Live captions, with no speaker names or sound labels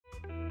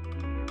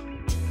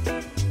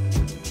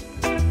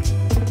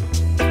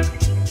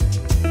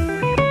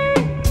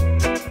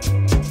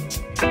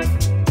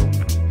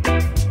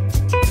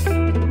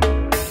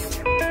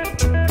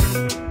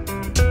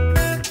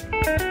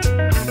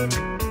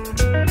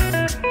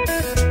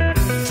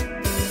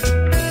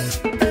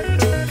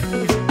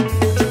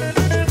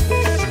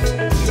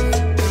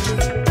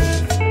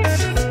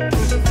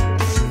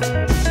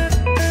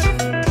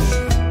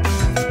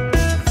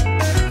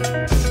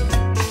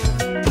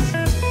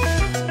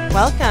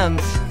Welcome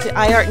to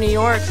iArt New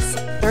York's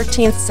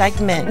 13th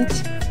segment.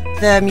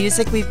 The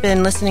music we've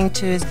been listening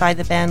to is by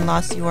the band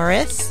Los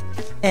Uris,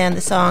 and the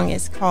song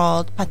is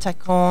called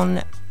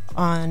Patacon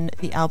on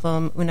the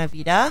album Una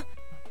Vida.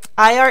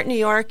 iArt New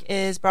York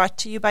is brought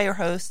to you by your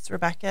hosts,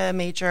 Rebecca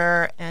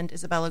Major and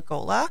Isabella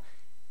Gola,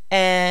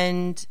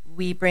 and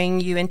we bring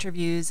you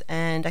interviews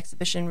and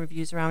exhibition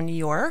reviews around New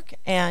York.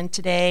 And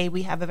today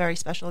we have a very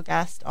special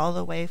guest all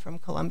the way from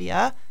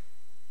Colombia,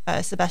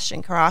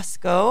 Sebastian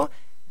Carrasco,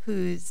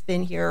 who's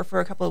been here for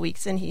a couple of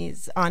weeks, and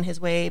he's on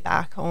his way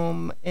back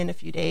home in a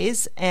few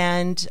days.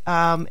 And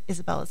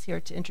Isabella's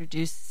here to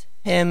introduce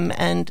him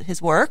and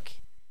his work.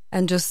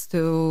 And just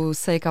to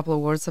say a couple of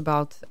words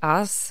about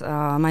us,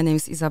 my name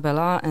is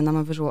Isabella, and I'm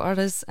a visual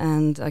artist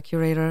and a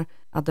curator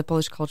at the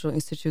Polish Cultural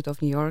Institute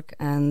of New York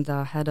and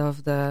head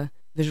of the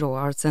Visual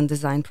Arts and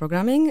Design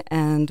Programming.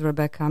 And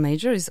Rebecca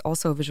Major is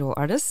also a visual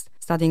artist,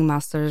 studying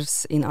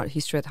masters in art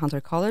history at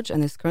Hunter College,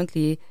 and is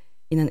currently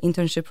in an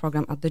internship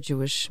program at the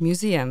Jewish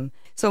Museum.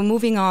 So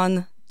moving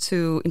on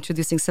to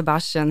introducing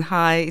Sebastian.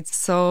 Hi, it's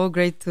so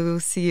great to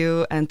see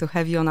you and to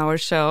have you on our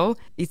show.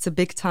 It's a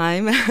big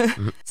time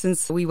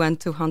since we went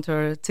to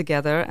Hunter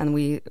together, and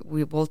we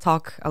will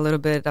talk a little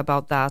bit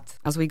about that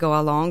as we go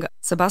along.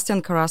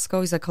 Sebastian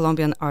Carrasco is a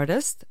Colombian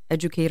artist,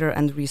 educator,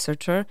 and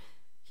researcher.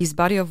 His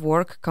body of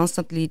work,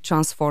 constantly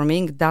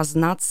transforming, does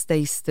not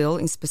stay still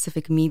in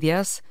specific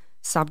medias,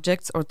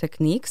 subjects, or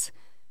techniques.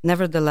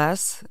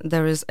 Nevertheless,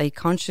 there is a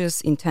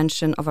conscious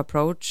intention of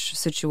approach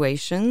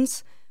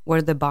situations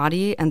where the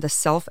body and the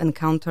self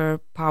encounter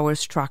power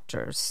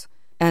structures.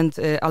 And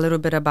a little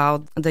bit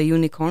about the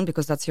unicorn,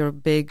 because that's your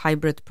big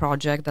hybrid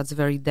project that's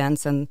very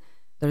dense and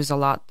there's a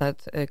lot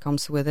that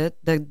comes with it.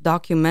 The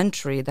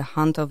documentary, The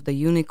Hunt of the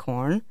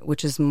Unicorn,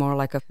 which is more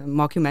like a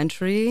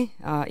mockumentary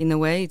in a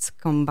way. It's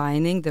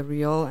combining the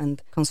real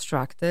and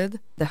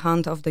constructed. The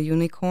Hunt of the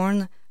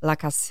Unicorn, La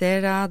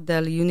Cacería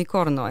del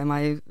Unicorno. Am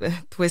I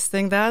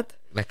twisting that?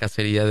 La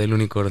Cacería del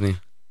Unicornio.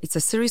 It's a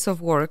series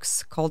of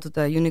works called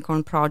the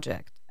Unicorn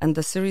Project. And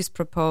the series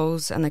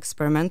propose an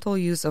experimental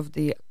use of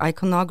the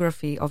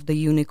iconography of the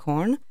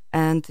unicorn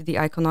and the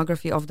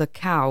iconography of the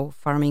cow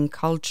farming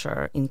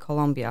culture in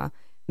Colombia,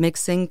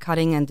 mixing,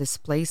 cutting, and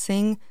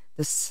displacing.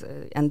 This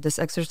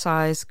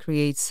exercise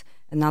creates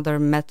another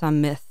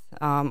meta-myth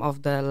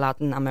of the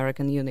Latin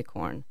American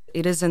unicorn.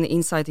 It is an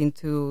insight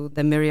into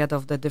the myriad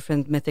of the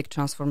different mythic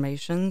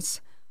transformations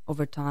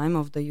over time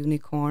of the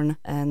unicorn,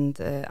 and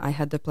I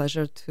had the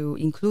pleasure to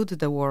include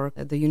the work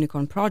at the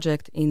Unicorn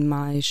Project in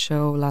my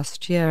show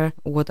last year,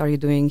 What Are You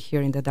Doing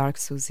Here in the Dark,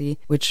 Susie,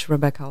 which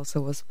Rebecca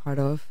also was part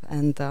of,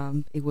 and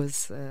it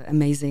was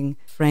amazing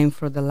frame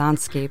for the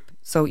landscape.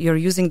 So you're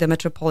using the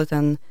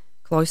Metropolitan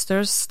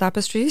Cloisters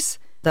tapestries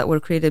that were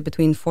created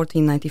between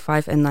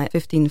 1495 and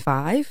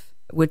 1505,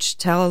 which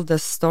tell the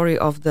story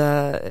of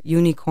the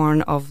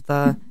unicorn of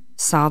the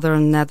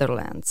Southern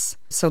Netherlands.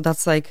 So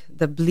that's like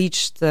the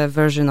bleached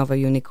version of a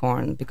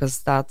unicorn,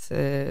 because that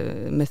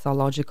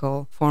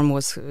mythological form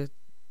was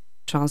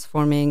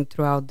transforming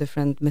throughout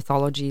different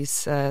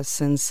mythologies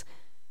since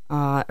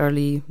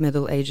early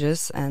Middle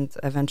Ages, and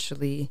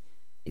eventually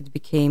it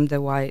became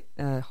the white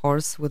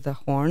horse with the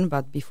horn,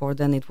 but before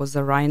then it was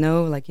a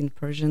rhino, like in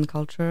Persian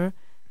culture,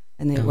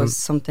 and it was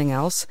something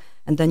else.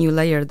 And then you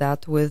layer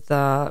that with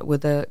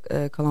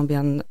the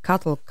Colombian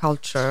cattle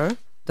culture,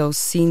 those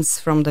scenes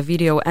from the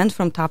video and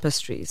from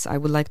tapestries. I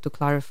would like to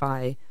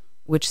clarify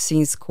which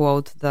scenes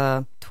quote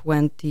the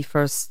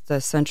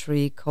 21st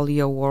century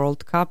Collio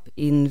World Cup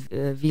in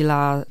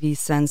Villa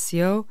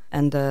Vicencio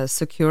and the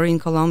Secure in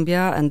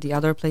Colombia and the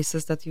other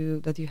places that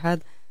you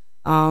had.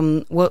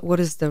 What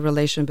is the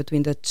relation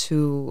between the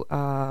two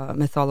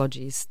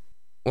mythologies?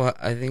 Well,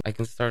 I think I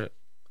can start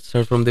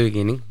from the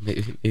beginning,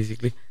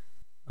 basically.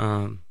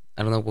 I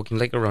don't know, walking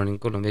like around in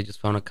Colombia, I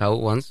just found a cow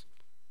once,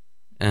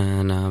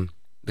 and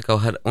the cow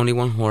had only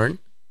one horn.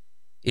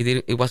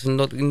 It wasn't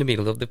not in the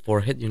middle of the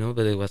forehead,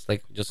 but it was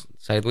like just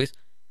sideways.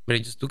 But I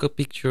just took a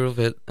picture of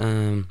it,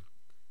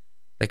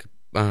 like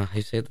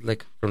I said,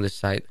 like from the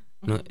side,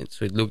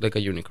 so it looked like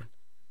a unicorn.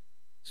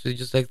 So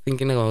just like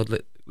thinking about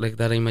like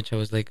that image, I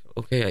was like,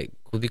 okay, it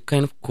could be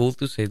kind of cool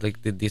to say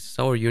like this is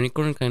our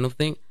unicorn kind of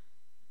thing.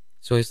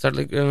 So I started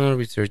like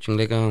researching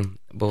like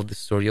about the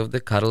story of the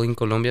cattle in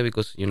Colombia,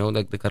 because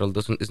like the cattle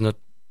doesn't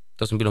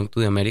belong to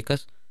the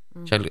Americas.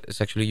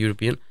 It's actually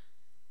European.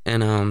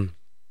 And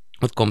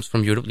what comes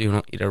from Europe,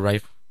 it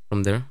arrived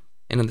from there.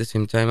 And at the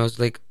same time, I was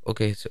like,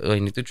 okay, so I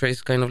need to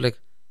trace kind of like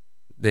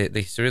the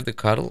history of the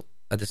cattle,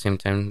 at the same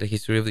time the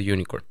history of the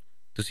unicorn,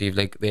 to see if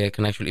like they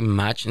can actually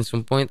match in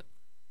some point.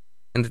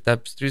 And the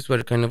tapestries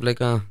were kind of like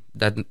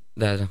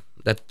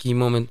that key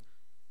moment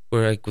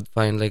where I could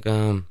find like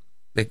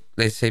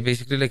let's say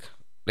basically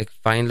like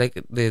find like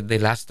the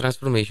last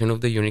transformation of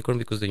the unicorn,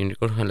 because the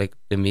unicorn had like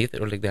the myth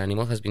or like the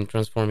animal has been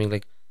transforming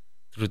like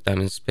through time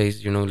and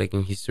space, like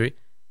in history.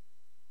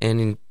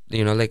 And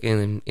like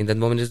in that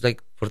moment, it's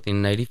like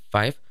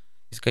 1495.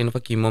 It's kind of a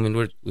key moment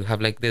where we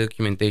have like the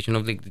documentation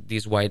of like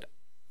this white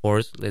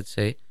horse, let's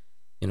say,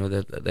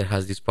 that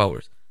has these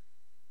powers.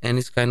 And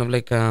it's kind of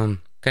like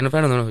kind of,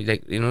 I don't know,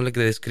 like, like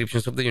the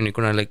descriptions of the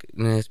unicorn are like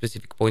in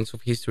specific points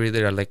of history.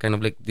 There are like kind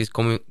of like these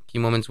key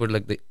moments where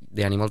like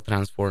the animal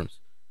transforms,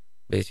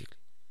 basically.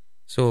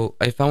 So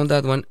I found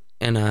that one,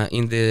 and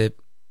in the,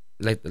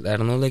 like, I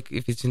don't know, like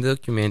if it's in the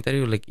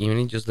documentary or like even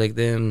in just like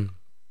the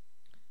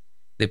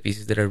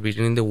pieces that are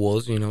written in the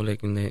walls,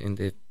 like in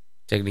the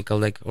technical,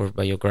 like, or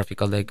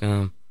biographical, like,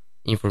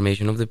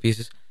 information of the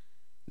pieces.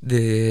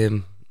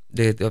 The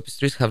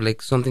tapestries have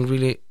like something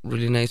really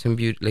really nice and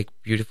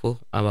beautiful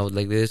about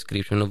like the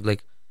description of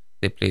like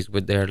the place where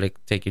they're like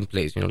taking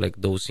place, like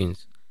those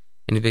scenes.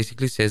 And it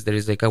basically says there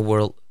is like a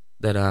world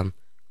that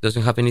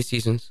doesn't have any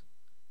seasons,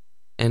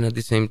 and at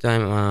the same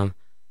time,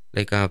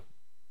 like, I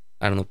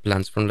don't know,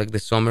 plants from like the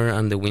summer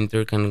and the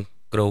winter can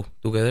grow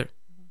together.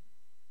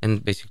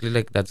 And basically,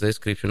 like, that's the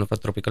description of a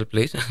tropical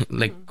place,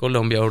 like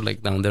Colombia, or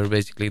like down there,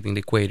 basically in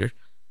the equator.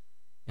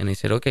 And I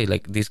said, okay,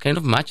 like this kind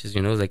of matches,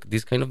 like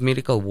this kind of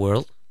mythical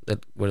world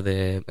that where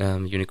the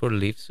unicorn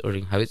lives or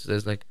inhabits.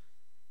 There's like,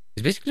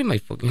 it's basically my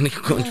fucking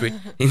country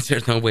in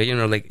certain way,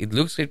 like it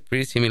looks like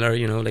pretty similar,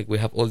 like we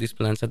have all these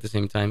plants at the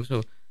same time.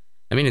 So,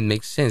 I mean, it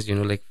makes sense,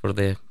 like for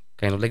the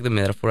kind of like the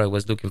metaphor I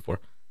was looking for.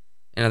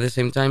 And at the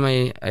same time,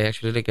 I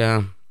actually like,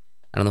 I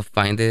don't know,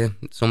 find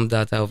some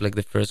data of like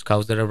the first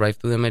cows that arrived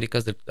to the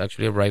Americas that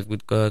actually arrived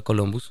with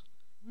Columbus.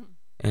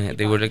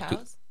 They were like,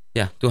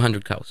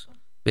 200 cows.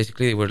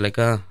 Basically, they were like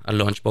a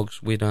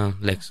lunchbox with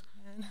legs.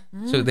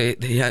 So they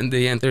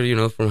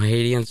enter, from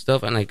Haiti and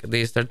stuff, and like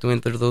they start to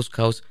enter those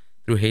cows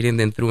through Haiti and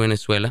then through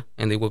Venezuela,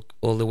 and they walk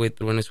all the way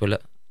through Venezuela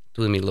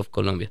to the middle of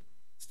Colombia.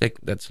 It's like,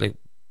 that's like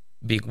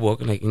big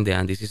walk, like in the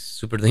Andes is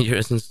super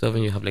dangerous and stuff,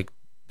 and you have like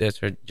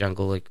desert,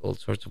 jungle, like all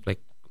sorts of like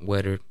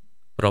weather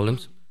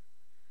problems.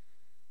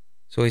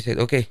 So I said,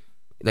 okay,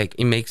 like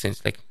it makes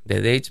sense. Like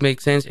the dates make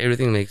sense,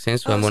 everything makes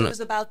sense. So so it was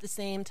about the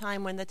same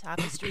time when the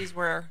tapestries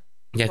were.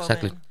 Yeah,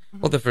 exactly.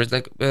 Well, the first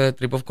like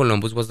trip of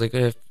Columbus was like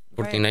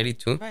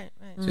 1492. Right.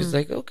 So it's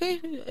like, okay,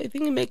 I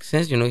think it makes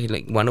sense. He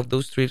like one of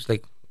those trips,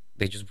 like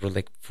they just brought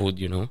like food,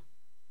 Right.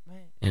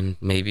 And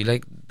maybe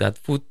like that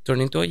food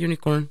turned into a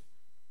unicorn,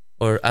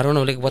 or I don't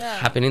know, like what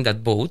happened in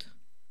that boat,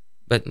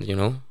 but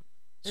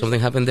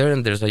something happened there,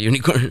 and there's a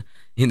unicorn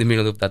in the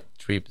middle of that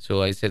trip.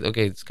 So I said,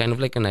 okay, it's kind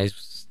of like a nice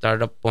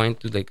startup point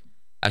to like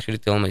actually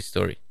tell my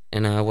story.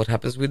 And what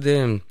happens with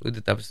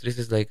the tapestries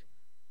is like,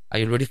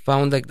 I already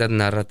found like that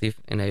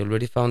narrative, and I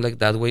already found like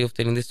that way of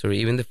telling the story,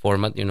 even the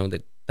format,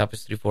 the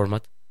tapestry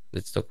format.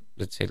 Let's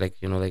say like,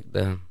 like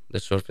the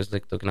surface,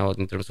 like talking about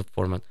in terms of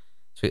format.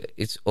 So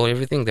it's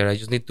everything there. I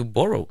just need to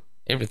borrow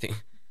everything.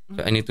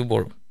 So I need to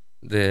borrow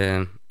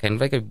the kind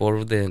of like I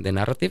borrow the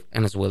narrative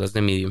and as well as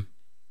the medium,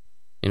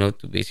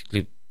 to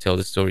basically tell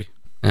the story.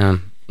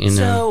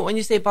 So when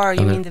you say borrow,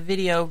 you mean the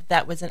video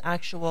that was an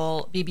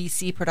actual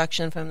BBC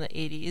production from the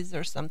 80s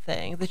or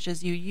something, which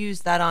is you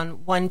use that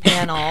on one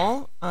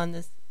panel on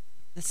this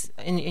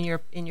in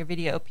your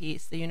video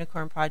piece, the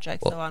Unicorn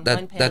Project. Well, so on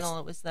one panel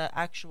it was the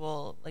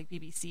actual like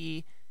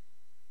BBC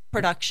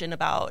production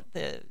about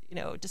the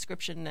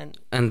description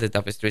and the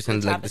tapestries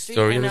and like the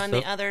story and on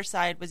stuff. The other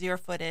side was your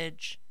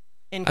footage.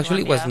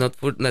 Actually, Colombia.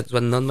 That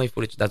was not my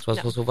footage. That was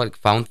also like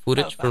found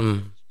footage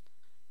from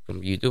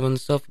YouTube and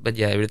stuff. But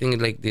yeah, everything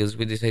like deals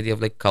with this idea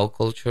of like cow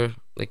culture,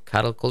 like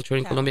cattle culture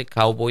in Colombia,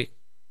 cowboy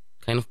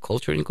kind of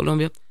culture in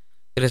Colombia.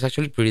 It is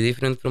actually pretty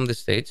different from the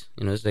States.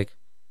 It's like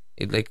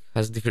it like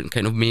has different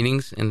kind of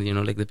meanings, and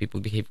like the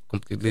people behave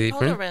completely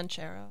different. Called a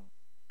ranchero.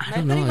 I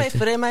don't know. Putting my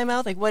foot in my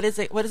mouth. Like, what is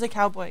it? What is a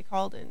cowboy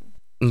called in?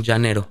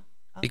 Llanero,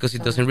 because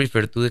it doesn't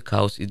refer to the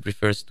cows. It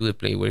refers to the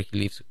place where he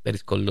lives. That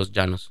is called Los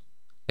Llanos,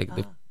 like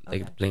the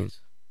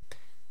plains.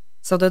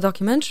 So the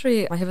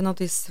documentary, I have a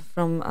notice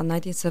from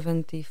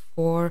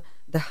 1974,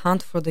 The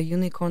Hunt for the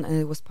Unicorn, and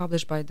it was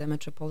published by the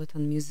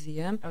Metropolitan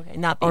Museum. Okay,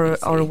 not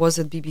BBC. Or was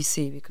it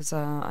BBC? Because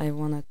I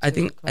wanted to... I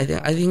think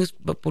it's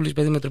published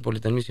by the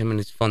Metropolitan Museum, and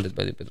it's funded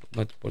by the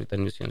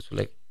Metropolitan Museum. So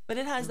like, but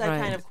it has that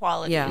kind of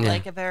quality,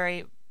 like a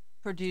very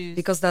produced,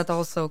 because that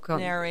also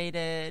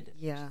narrated.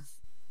 Yeah.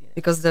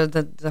 Because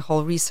the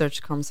whole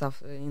research comes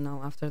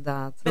after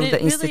that. But it the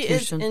really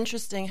institution. is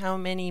interesting how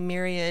many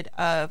myriad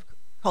of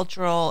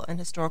cultural and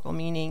historical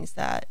meanings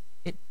that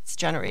it's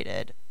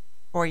generated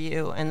for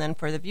you and then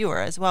for the viewer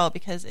as well,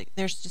 because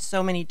there's just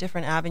so many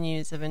different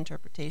avenues of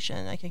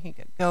interpretation I can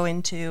go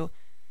into.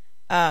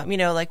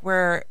 Like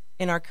we're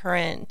in our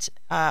current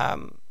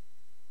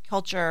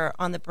culture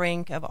on the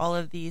brink of all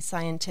of these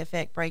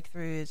scientific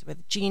breakthroughs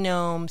with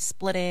genome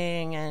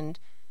splitting and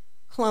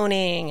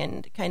cloning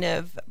and kind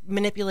of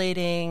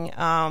manipulating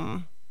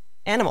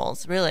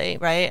animals, really,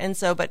 right? And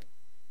so, but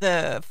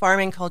the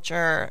farming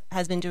culture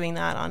has been doing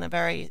that on a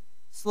very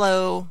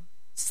slow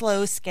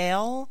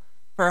scale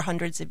for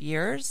hundreds of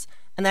years.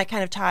 And that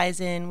kind of ties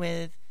in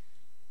with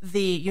the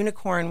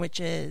unicorn,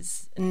 which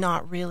is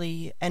not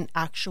really an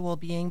actual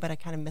being, but a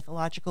kind of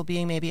mythological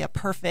being, maybe a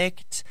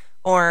perfect,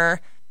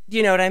 or,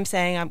 you know what I'm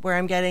saying? Where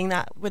I'm getting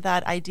that with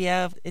that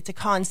idea of it's a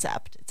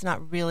concept. It's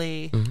not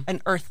really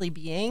an earthly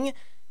being,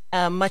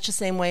 much the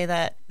same way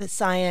that the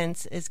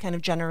science is kind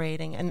of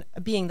generating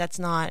a being that's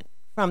not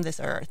from this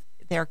earth.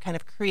 They're kind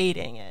of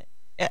creating it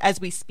as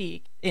we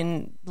speak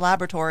in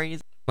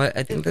laboratories. Well,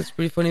 I think that's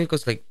pretty funny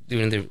because like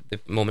during the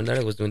moment that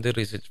I was doing the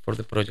research for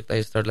the project,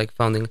 I started like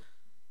finding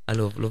a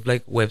lot of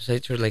like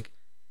websites or like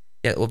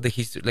of the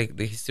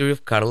history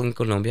of cattle in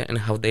Colombia and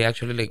how they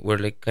actually like were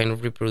like kind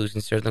of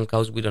reproducing certain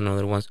cows with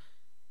another ones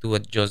to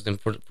adjust them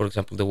for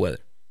example the weather.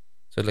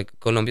 So like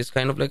Colombia is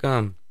kind of like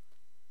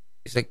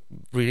it's like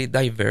really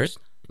diverse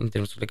in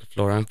terms of like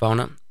flora and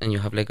fauna, and you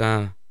have like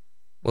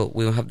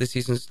we don't have the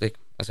seasons like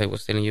as I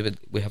was telling you, but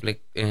we have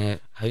like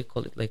how you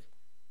call it, like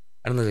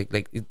I don't know,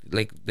 like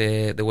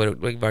the weather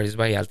like varies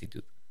by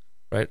altitude,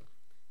 right?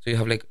 So you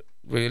have like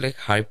really like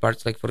high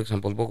parts, like for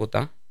example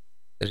Bogota,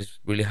 that is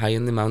really high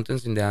in the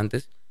mountains in the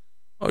Andes,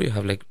 or you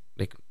have like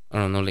I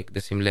don't know, like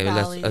the same level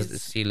as the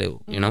sea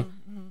level, you know.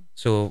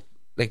 So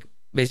like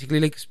basically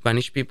like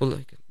Spanish people,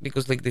 like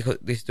because like the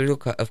history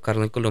of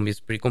cattle in Colombia is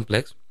pretty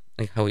complex,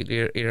 like how it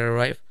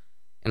arrived,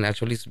 and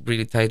actually it's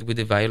really tied with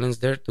the violence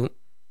there too,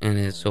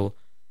 and so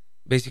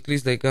basically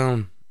it's like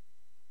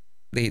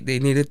they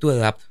needed to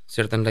adapt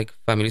certain like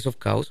families of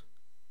cows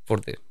for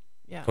the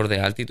for the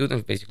altitude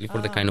and basically for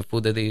the kind of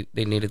food that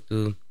they needed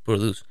to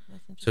produce.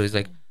 So it's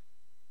like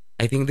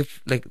I think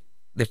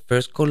the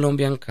first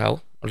Colombian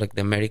cow or like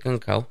the American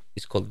cow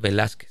is called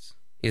Velasquez.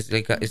 It's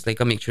like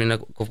a mixture in a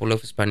couple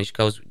of Spanish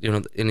cows, you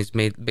know, and it's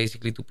made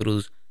basically to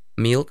produce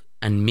milk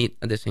and meat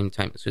at the same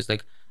time. So it's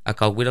like a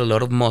cow with a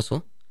lot of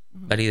muscle,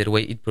 but either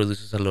way it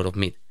produces a lot of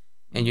meat,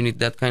 and you need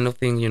that kind of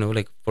thing, you know,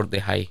 like for the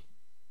high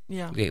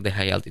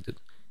high altitude.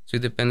 So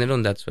it depended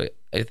on that. So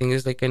I think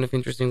it's like kind of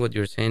interesting what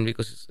you're saying,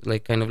 because it's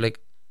like kind of like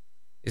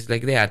it's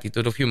like the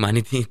attitude of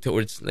humanity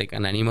towards like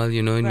an animal,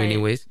 you know, in many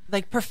ways.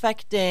 Like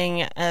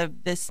perfecting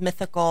this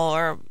mythical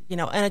or, you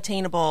know,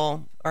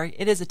 unattainable, or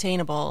it is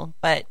attainable,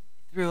 but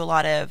through a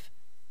lot of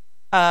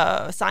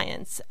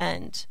science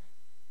and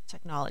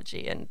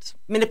technology and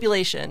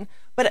manipulation.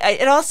 But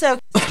it also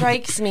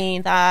strikes me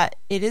that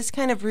it is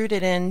kind of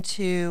rooted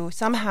into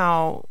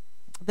somehow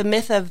the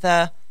myth of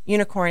the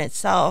unicorn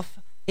itself.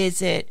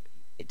 Is it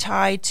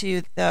tied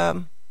to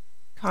the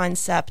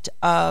concept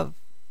of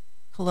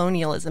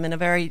colonialism in a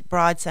very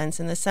broad sense,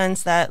 in the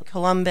sense that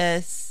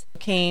Columbus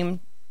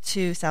came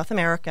to South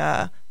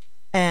America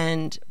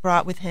and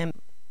brought with him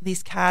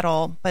these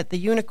cattle, but the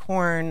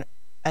unicorn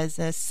as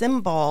a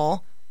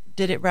symbol,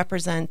 did it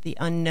represent the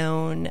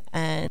unknown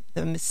and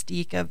the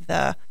mystique of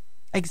the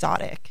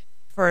exotic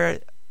for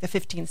the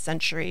 15th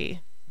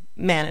century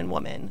man and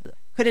woman?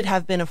 Could it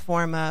have been a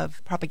form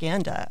of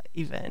propaganda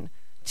even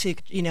to,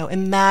 you know,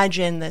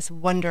 imagine this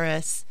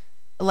wondrous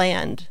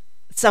land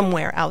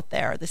somewhere out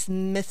there, this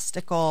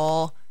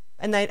mystical,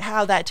 and that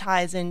how that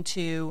ties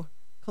into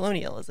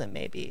colonialism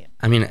maybe?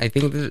 I mean, I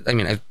think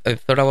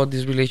I've thought about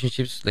these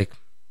relationships like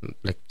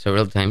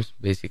several times.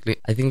 Basically,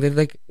 I think that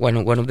like one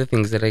of the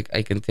things that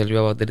I can tell you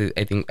about that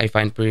I think I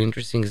find pretty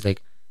interesting is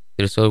like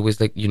there's always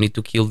like you need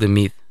to kill the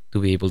myth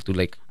to be able to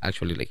like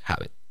actually like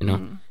have it, you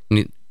know. You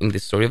need, in the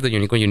story of the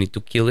unicorn, you need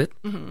to kill it.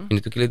 You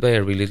need to kill it by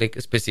a really like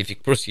a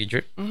specific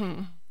procedure,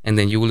 and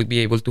then you will be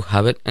able to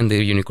have it, and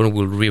the unicorn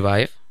will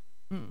revive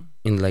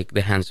in like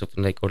the hands of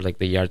like or like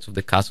the yards of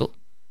the castle,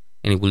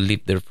 and it will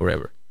live there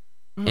forever,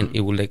 and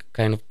it will like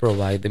kind of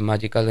provide the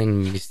magical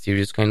and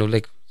mysterious kind of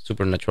like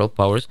supernatural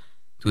powers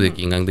to the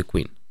king and the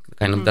queen.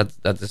 Kind of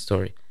that's the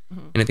story,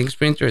 and I think it's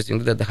pretty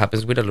interesting that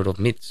happens with a lot of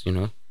myths. You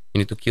know, you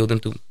need to kill them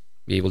to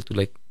be able to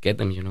like get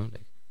them. You know,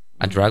 like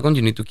a dragon,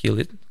 you need to kill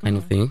it, kind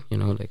of thing. You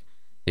know, like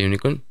the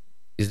unicorn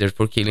is there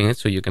for killing it,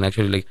 so you can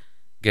actually like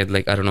get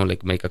like I don't know,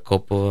 like make a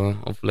cup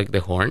of like the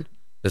horn.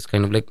 That's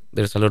kind of like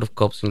there's a lot of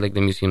cups in like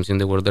the museums in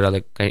the world that are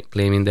like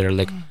claiming they're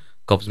like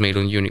cups made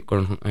on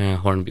unicorn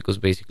horn, because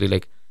basically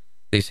like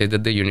they say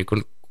that the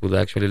unicorn could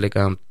actually like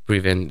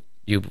prevent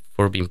you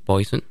for being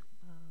poisoned.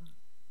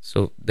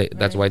 So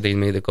that's why they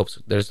made the cups.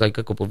 There's like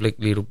a couple of like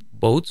little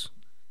boats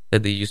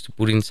that they used to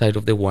put inside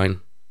of the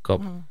wine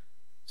cup,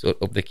 so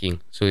of the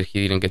king, so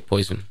he didn't get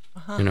poisoned.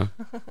 You know.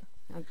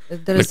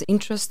 There is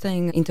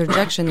interesting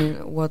interjection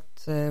in what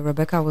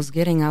Rebecca was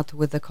getting at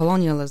with the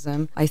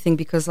colonialism. I think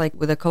because like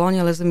with the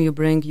colonialism,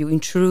 you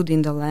intrude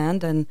in the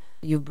land and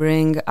you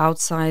bring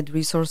outside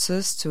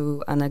resources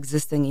to an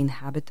existing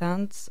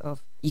inhabitants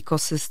of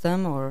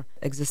ecosystem or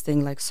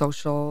existing like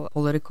social,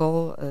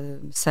 political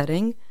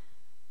setting,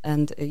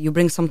 and you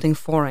bring something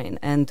foreign.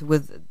 And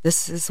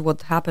this is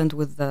what happened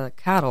with the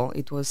cattle.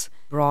 It was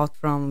brought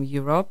from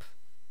Europe.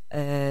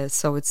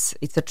 So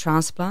it's a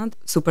transplant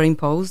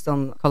superimposed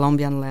on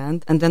Colombian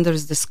land, and then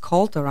there's this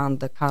cult around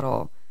the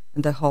cattle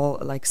and the whole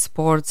like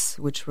sports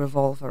which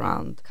revolve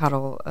around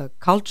cattle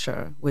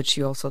culture, which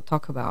you also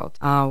talk about,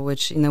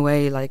 which in a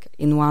way like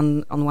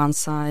on one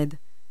side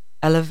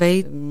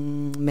elevate,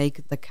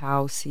 make the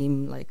cow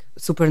seem like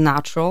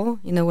supernatural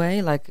in a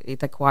way, like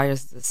it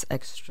acquires this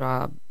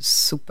extra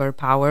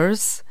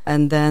superpowers,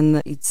 and then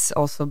it's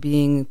also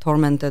being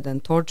tormented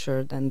and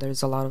tortured, and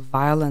there's a lot of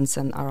violence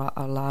and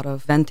a lot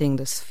of venting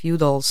this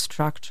feudal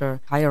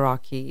structure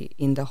hierarchy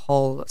in the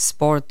whole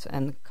sport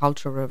and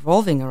culture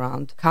revolving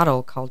around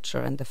cattle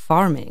culture and the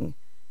farming.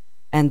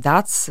 And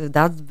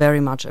that very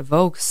much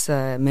evokes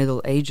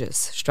Middle Ages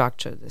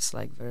structure, this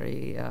like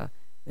very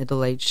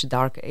Middle Age,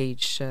 Dark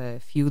Age,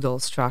 feudal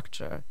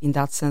structure. In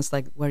that sense,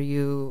 like, were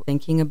you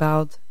thinking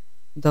about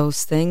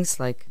those things,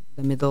 like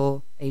the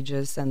Middle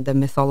Ages and the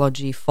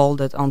mythology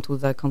folded onto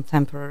the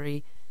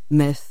contemporary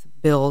myth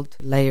built,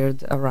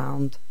 layered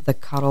around the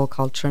cattle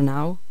culture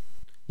now?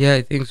 Yeah,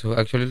 I think so.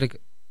 Actually, like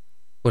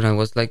when I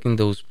was like in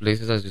those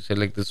places, as you said,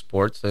 like the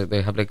sports,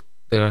 they have like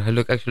there are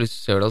like actually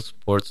several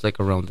sports like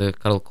around the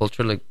cattle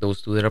culture, like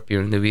those two that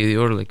appear in the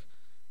video, or like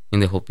in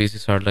the whole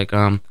pieces are like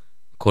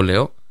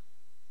coleo.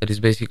 That is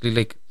basically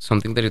like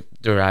something that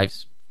it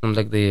derives from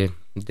like the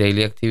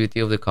daily activity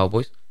of the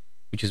cowboys,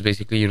 which is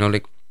basically, you know,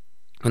 like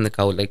when the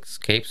cow like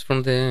escapes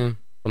from the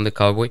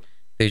cowboy,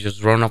 they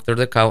just run after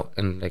the cow,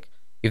 and like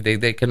if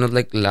they cannot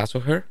like lasso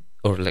her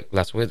or like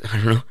lasso it, I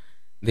don't know,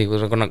 they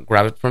were gonna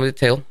grab it from the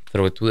tail,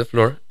 throw it to the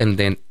floor, and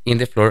then in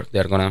the floor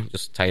they're gonna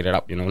just tie it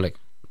up, you know, like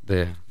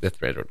the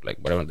thread or like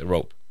whatever, the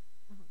rope.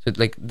 So it's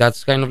like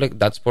that's kind of like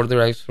that sport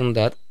derives from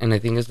that, and I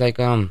think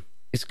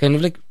it's kind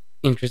of like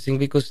interesting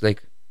because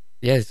like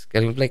yeah, it's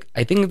kind of like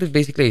I think that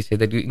basically I say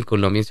that in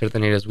Colombia in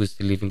certain areas we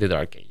still live in the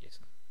dark ages,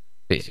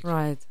 basically.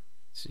 Right.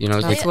 You know,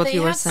 it's That's like what they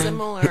you were have saying.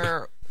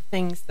 similar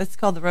things. That's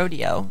called the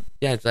rodeo.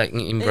 yeah, it's like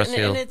in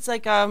Brazil. And it's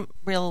like a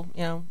real,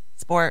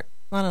 sport,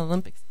 not an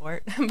Olympic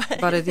sport,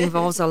 But it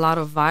involves a lot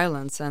of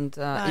violence, and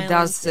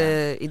Violence,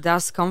 it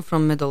does come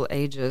from Middle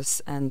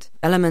Ages and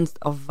elements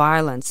of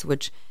violence,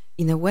 which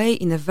in a way,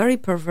 in a very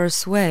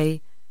perverse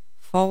way,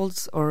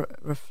 falls or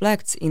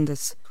reflects in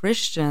this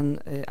Christian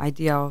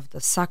idea of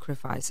the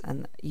sacrifice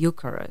and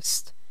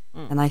Eucharist.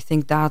 And I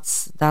think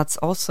that's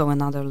also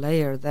another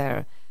layer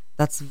there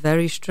that's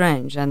very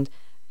strange, and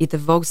it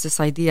evokes this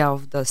idea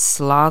of the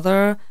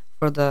slaughter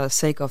for the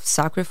sake of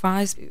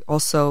sacrifice. It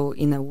also,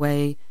 in a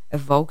way,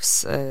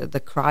 evokes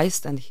the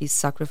Christ and his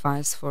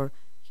sacrifice for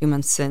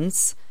human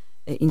sins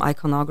in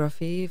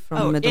iconography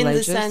from Middle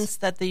Ages. In the sense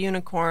that the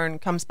unicorn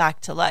comes back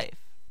to life.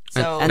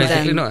 So And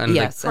then, no, and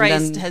yes, Christ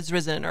and then, has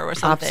risen or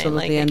something.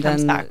 Absolutely, like and it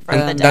comes then back from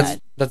the and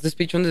dead. that's the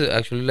speech on the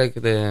actually like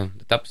the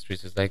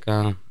tapestries. It's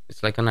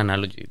like an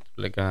analogy,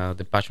 like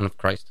the Passion of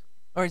Christ.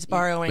 Or it's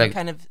borrowing like-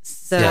 kind of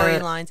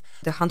storylines.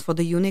 the Hunt for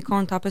the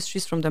Unicorn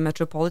tapestries from the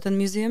Metropolitan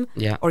Museum,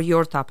 Yeah. or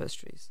your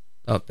tapestries?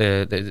 I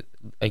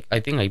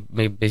think I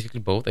made basically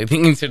both. I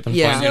think in certain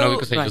Yeah. points, you know, So-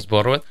 because I Right. just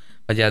borrow it.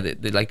 But yeah,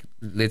 the like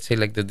let's say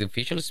like the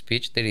official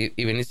speech that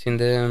even is in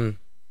the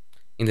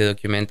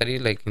documentary,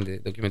 like in the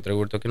documentary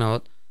we're talking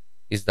about,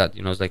 is that,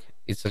 you know,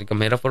 it's like a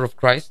metaphor of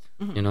Christ,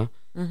 you know,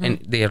 and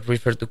they are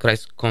referred to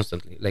Christ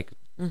constantly. Like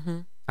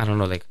I don't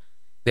know, like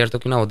they are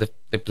talking about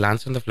the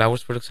plants and the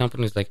flowers, for example.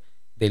 And it's like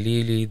the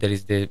lily, there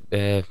is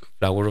the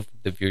flower of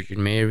the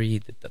Virgin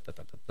Mary,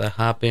 that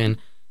happened.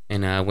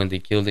 And when they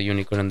kill the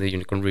unicorn and the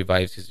unicorn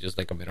revives, it's just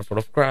like a metaphor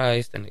of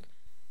Christ. And like,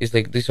 it's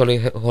like this whole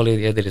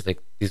idea that is like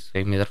this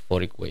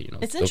metaphoric way, you know.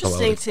 It's to talk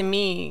about interesting it. to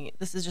me,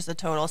 this is just a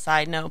total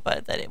side note,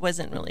 but that it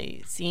wasn't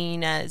really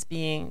seen as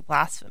being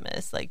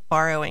blasphemous, like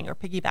borrowing or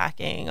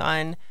piggybacking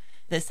on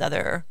this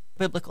other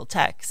biblical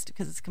text,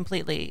 because it's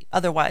completely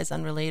otherwise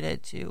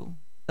unrelated to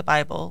the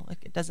Bible. Like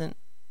it doesn't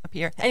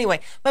appear.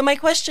 Anyway, but my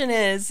question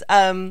is,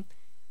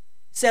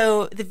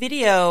 so the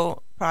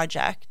video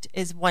project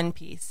is one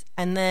piece,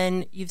 and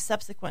then you've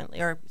subsequently,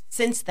 or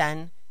since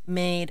then,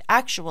 made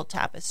actual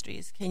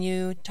tapestries. Can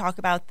you talk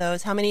about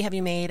those? How many have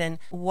you made, and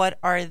what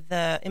are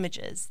the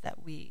images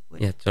that we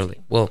would Yeah, totally.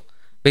 see? Well,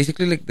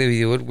 basically, like the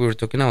video we were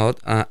talking about,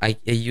 I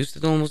used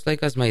it almost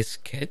like as my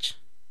sketch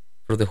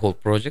for the whole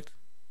project,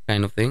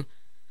 kind of thing.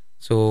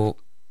 So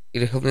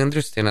it helped me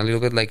understand a little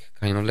bit, like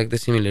kind of like the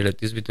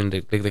similarities between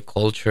the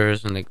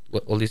cultures and like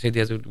all these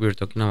ideas that we were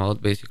talking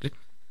about, basically.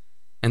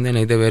 And then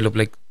I developed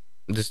like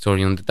the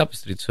story on the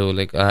tapestry. So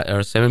like there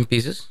are 7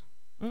 pieces.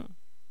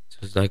 So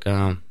it's like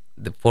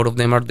the 4 of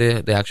them are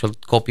the actual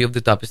copy of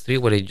the tapestry.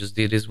 What I just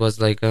did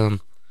was like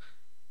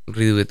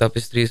redo the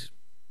tapestries,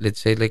 let's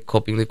say like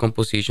copying the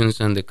compositions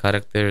and the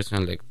characters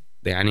and like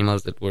the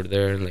animals that were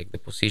there and like the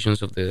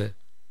positions of the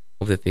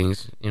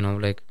things, you know,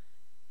 like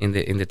in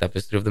the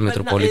tapestry of the But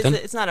Metropolitan.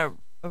 it's not a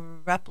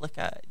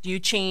replica. Do you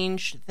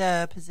change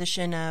the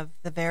position of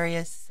the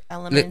various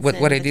elements?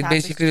 Like, what in I the did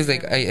basically is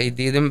tapestry? like I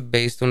did them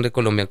based on the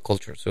Colombian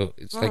culture. So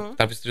it's like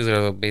tapestries that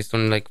are based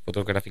on like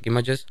photographic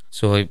images.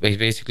 So I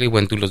basically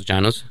went to Los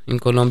Llanos in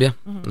Colombia,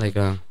 like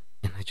and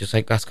I just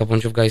like asked a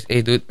bunch of guys,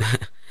 hey dude,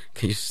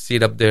 can you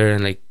sit up there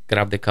and like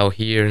grab the cow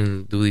here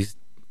and do these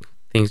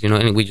things, you know?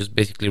 And we just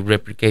basically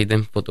replicate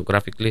them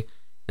photographically,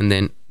 and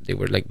then they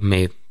were like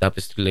made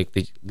tapestry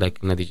like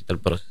in a digital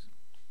process.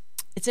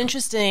 It's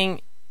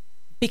interesting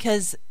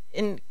because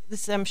in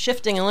this, I'm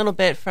shifting a little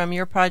bit from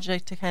your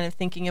project to kind of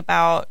thinking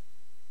about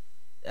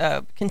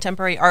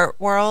contemporary art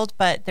world,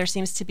 but there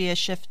seems to be a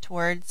shift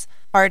towards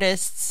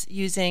artists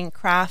using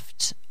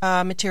craft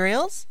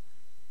materials,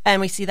 and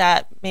we see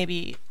that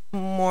maybe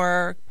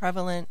more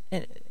prevalent,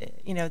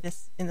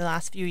 this in the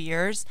last few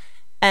years.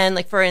 And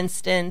like for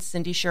instance,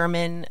 Cindy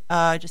Sherman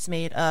just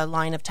made a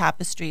line of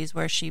tapestries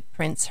where she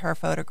prints her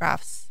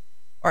photographs,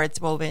 or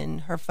it's woven.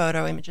 Her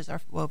photo images are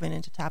woven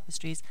into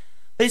tapestries.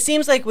 But it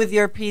seems like with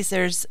your piece,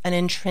 there's an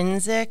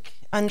intrinsic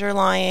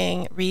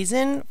underlying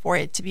reason for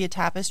it to be a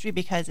tapestry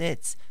because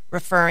it's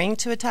referring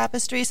to a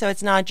tapestry. So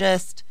it's not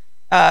just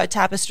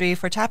tapestry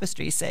for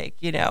tapestry's sake.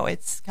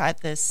 It's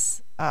got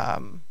this.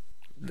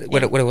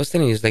 What I was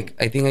telling you is like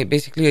I think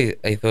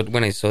I thought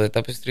when I saw the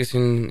tapestries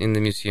in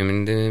the museum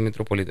in the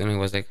Metropolitan, I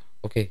was like,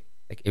 okay,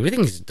 like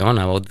everything is done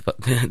about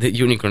the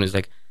unicorn. Is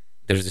like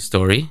there's the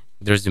story,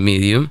 there's the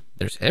medium,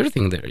 there's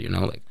everything there.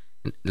 Like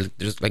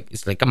there's like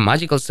it's like a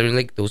magical story.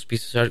 Like those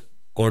pieces are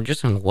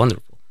gorgeous and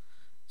wonderful.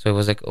 So I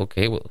was like,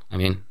 okay, well, I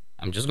mean,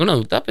 I'm just gonna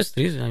do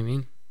tapestries. I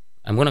mean,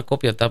 I'm gonna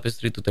copy a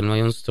tapestry to tell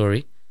my own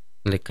story,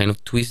 and like kind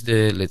of twist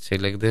let's say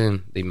like the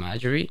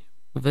imagery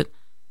of it.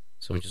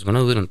 So I'm just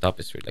gonna do it on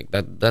tapestry like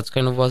that. That's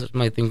kind of was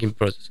my thinking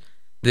process.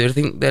 The other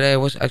thing that I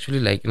was actually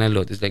liking a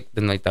lot is like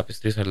my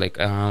tapestries are like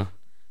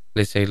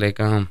let's say like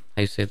how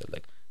you say that,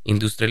 like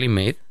industrially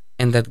made,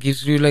 and that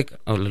gives you like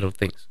a lot of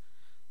things.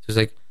 So it's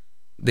like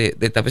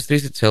the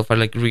tapestries itself are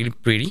like really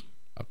pretty,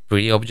 a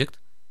pretty object,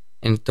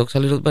 and it talks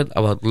a little bit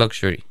about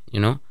luxury,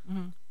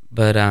 Mm-hmm.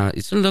 But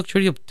it's a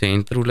luxury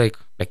obtained through like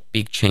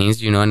big chains,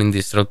 and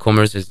industrial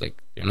commerce is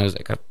like it's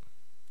like a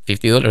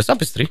 $50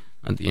 tapestry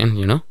at the end,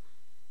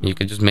 You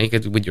can just make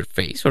it with your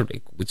face or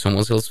like with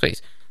someone else's face.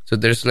 So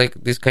there's like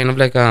this kind of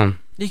like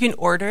You can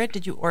order it.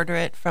 Did you order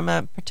it from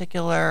a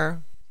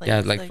particular place?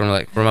 Yeah,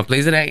 from a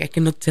place that I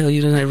cannot tell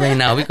you right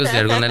now because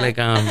they're gonna like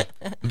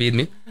beat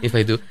me if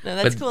I do. No,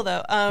 that's cool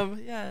though.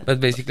 Yeah. But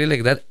basically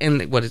like that, and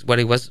what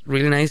it was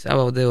really nice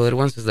about the other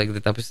ones is like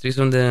the tapestries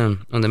on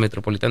the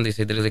Metropolitan. They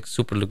say they're like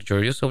super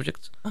luxurious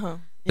objects. Uh-huh.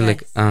 Yes.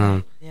 Like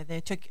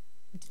they took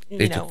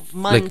took,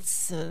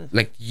 months,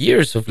 like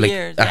years of like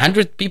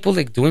 100 people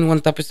like doing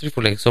one tapestry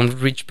for like some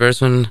rich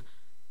person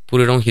put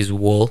it on his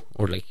wall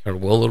or like her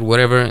wall or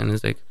whatever, and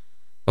it's like,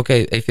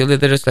 okay, I feel that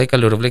there's like a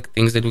lot of like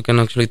things that we can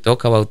actually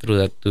talk about through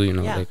that too,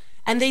 Yeah. Like,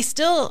 and they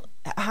still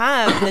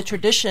have the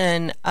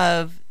tradition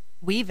of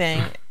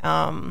weaving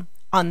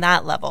on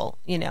that level,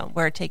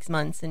 where it takes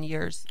months and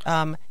years.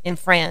 In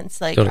France,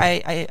 like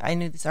totally. I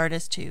knew this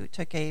artist who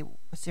took a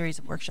series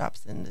of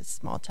workshops in this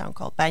small town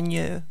called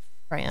Bagneux,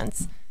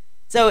 France.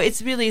 So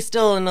it's really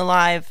still an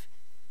alive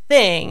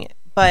thing,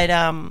 but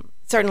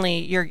certainly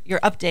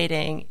you're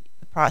updating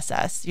the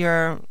process,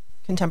 you're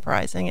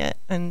contemporizing it,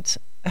 and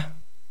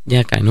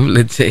yeah, kind of.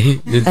 Let's say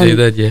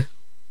that. Yeah.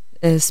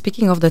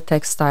 Speaking of the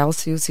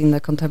textiles used in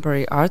the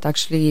contemporary art,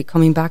 actually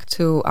coming back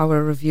to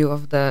our review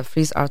of the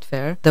Frieze Art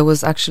Fair, there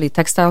was actually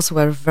textiles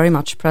were very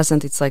much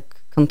present. It's like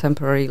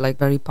contemporary, like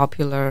very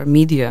popular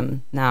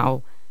medium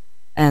now,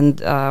 and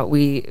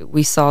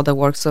we saw the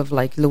works of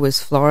like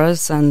Luis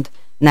Flores and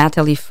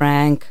Natalie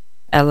Frank,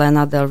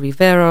 Elena Del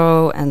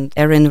Rivero, and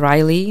Erin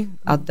Riley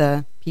at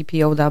the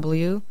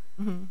PPOW,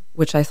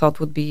 which I thought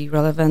would be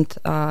relevant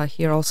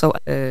here also.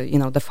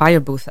 The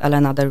fire booth,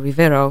 Elena Del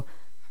Rivero,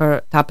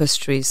 her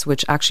tapestries,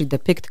 which actually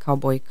depict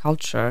cowboy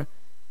culture,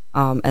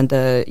 and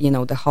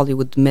the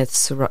Hollywood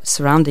myths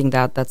surrounding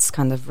that's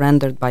kind of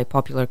rendered by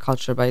popular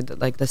culture, by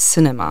the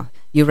cinema.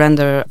 You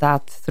render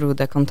that through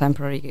the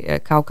contemporary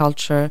cow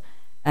culture.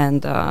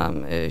 And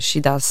she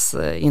does,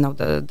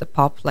 the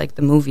pop, like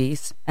the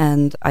movies.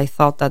 And I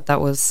thought that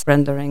was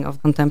rendering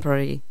of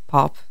contemporary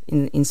pop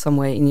in some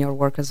way in your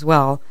work as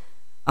well.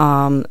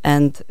 You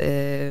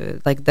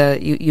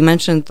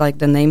mentioned like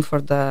the name for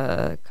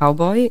the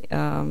cowboy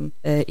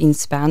in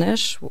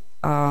Spanish.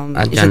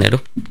 Llanero.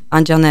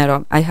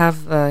 Llanero. I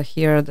have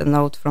here the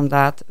note from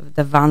that,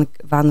 the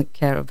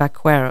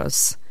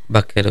vaqueros.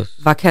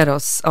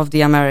 Vaqueros of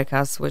the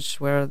Americas,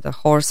 which were the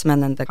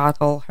horsemen and the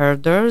cattle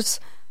herders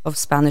of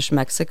Spanish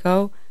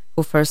Mexico,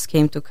 who first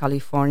came to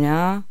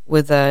California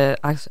with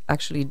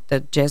actually the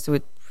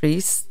Jesuit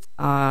priest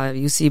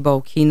Eusebio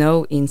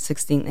Kino in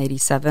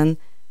 1687,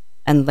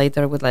 and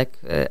later with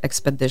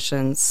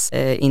expeditions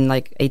in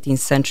 18th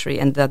century,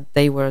 and that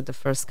they were the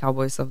first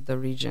cowboys of the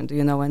region. Do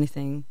you know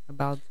anything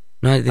about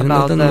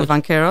the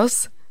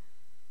vaqueros?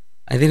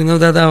 I didn't know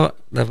that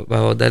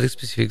about that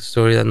specific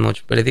story that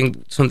much, but I think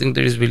something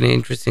that is really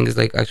interesting is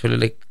like actually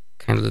like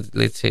kind of,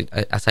 let's say,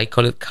 as I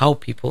call it, cow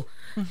people.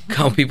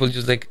 Cow people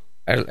just like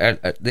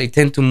they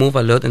tend to move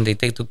a lot and they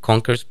tend to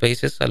conquer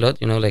spaces a lot,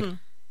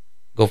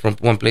 go from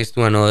one place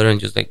to another and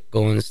just like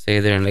go and stay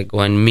there and like go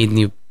and meet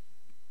new,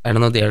 I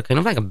don't know, they are kind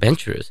of like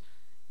adventurous,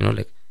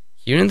 like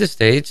here in the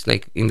States,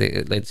 like in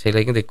the, let's say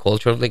like in the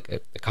culture of like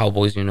the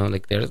cowboys,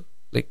 like they're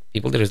like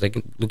people that is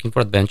like looking for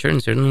adventure in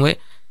a certain way,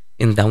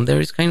 and down there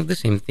is kind of the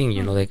same thing,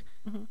 like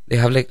they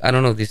have like, I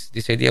don't know,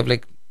 this idea of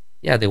like,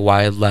 yeah, the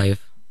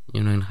wildlife,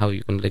 and how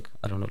you can like,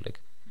 I don't know,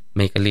 like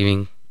make a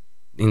living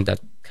in that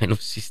kind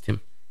of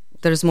system.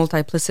 There's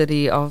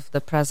multiplicity of the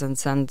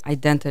presence and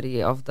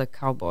identity of the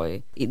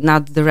cowboy,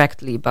 not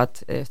directly,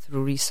 but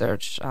through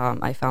research.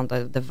 I found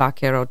that the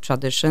vaquero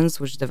traditions,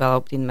 which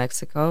developed in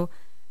Mexico,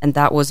 and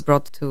that was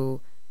brought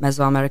to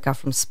Mesoamerica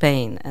from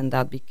Spain, and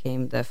that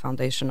became the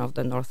foundation of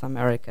the North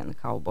American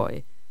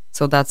cowboy.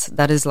 So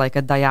that is like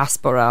a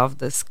diaspora of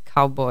this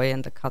cowboy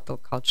and the cattle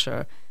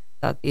culture,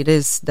 that it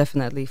is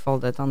definitely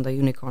folded on the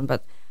unicorn.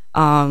 But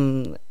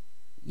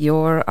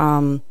your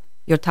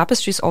your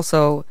tapestries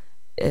also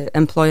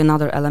employ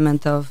another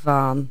element of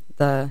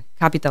the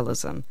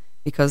capitalism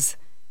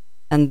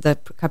and the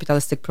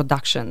capitalistic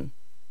production,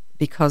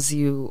 because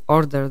you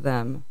order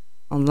them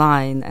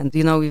online, and do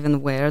you know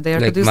even where they are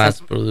Like produced? mass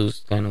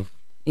produced kind of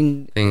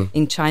thing.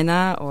 In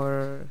China,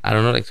 or I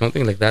don't know, like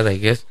something like that, I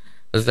guess.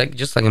 It's like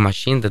just like a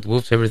machine that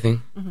moves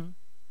everything.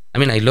 I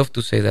mean, I love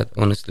to say that,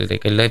 honestly.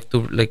 Like, I love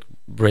to like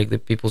break the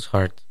people's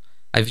heart.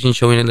 I've been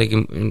showing it like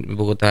in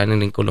Bogota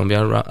and in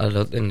Colombia a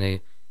lot,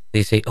 and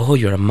they say, "Oh,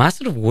 you're a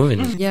master of woven."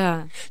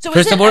 yeah. So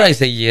First of all, I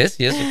say yes,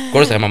 of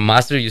course, I'm a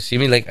master. You see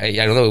me like I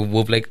don't know,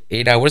 move like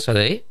 8 hours a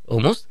day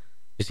almost.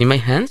 You see my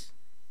hands,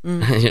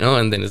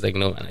 and then it's like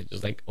no, and I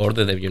just like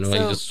order them, I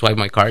So- just swipe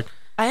my card.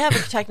 I have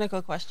a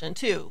technical question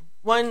too.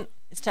 One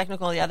is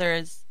technical, the other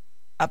is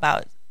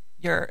about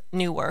your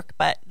new work.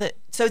 But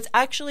so it's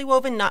actually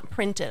woven, not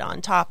printed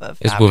on top of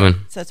It's fabric.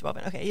 woven. So it's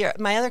woven. Okay. Yeah.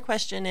 My other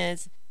question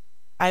is,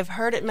 I've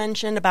heard it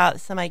mentioned about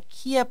some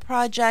IKEA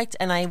project,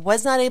 and I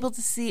was not able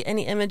to see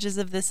any images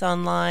of this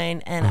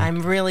online, and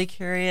I'm really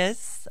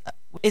curious.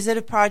 Is it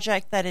a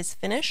project that is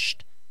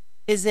finished?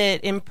 Is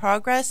it in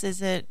progress?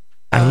 Is it?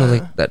 I don't know,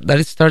 like that. That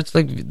it starts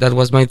like that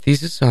was my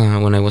thesis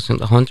when I was in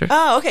the Hunter.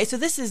 Oh, okay. So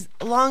this is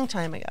a long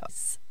time ago.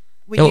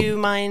 Would Oh. you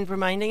mind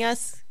reminding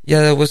us?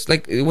 Yeah, it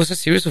was a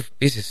series of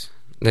pieces.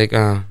 Like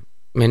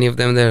many of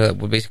them, they're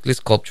basically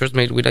sculptures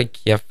made with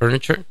IKEA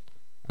furniture.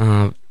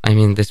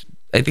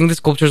 I think the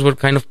sculptures were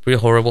kind of pretty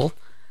horrible.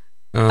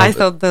 I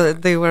thought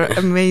that they were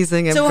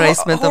amazing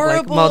embracement of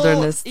like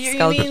modernist You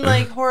sculpture. mean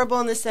like horrible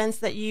in the sense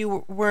that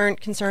you weren't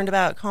concerned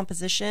about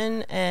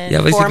composition and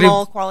Yeah, basically-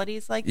 formal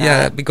qualities like that?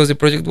 Yeah, because the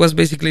project was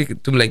basically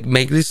to like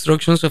make the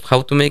instructions of how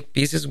to make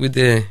pieces with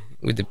the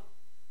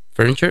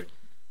furniture,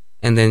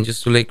 and then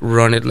just to like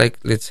run it like,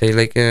 let's say,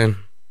 like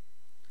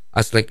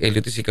as like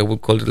Elliot Isica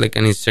would call it, like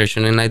an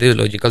insertion and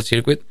ideological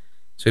circuit.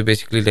 So we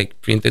basically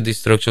like printed the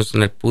instructions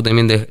and like put them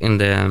in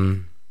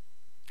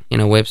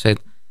a website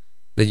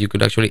that you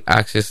could actually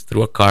access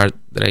through a card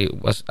that I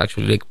was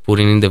actually like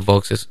putting in the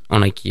boxes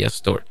on IKEA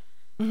store.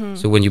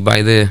 So when you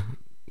buy the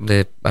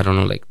I don't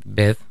know, like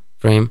bed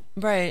frame,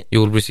 Right. you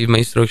will receive my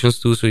instructions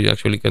too, so you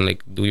actually can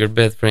like do your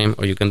bed frame,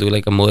 or you can do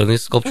like a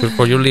modernist sculpture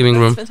for your living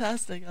room. That's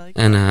fantastic. I like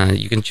And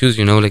you can choose,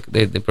 like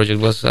the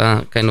project was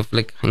kind of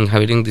like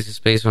inhabiting this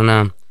space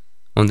on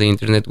the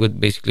internet with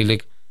basically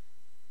like,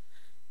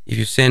 if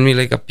you send me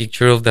like a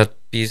picture of that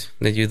piece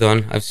that you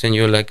done, I've sent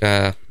you like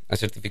a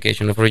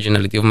certification of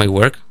originality of my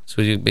work.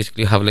 So you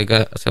basically have like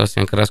a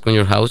Sebastián Carrasco in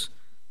your house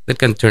that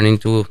can turn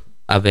into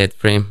a bed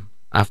frame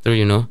after, Oh,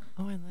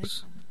 I like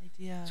that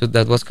idea. So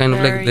that was kind of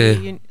like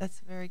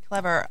that's very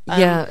clever.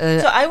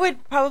 Yeah, so I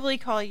would probably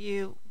call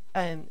you,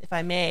 if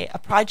I may, a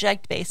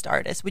project-based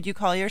artist. Would you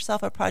call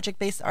yourself a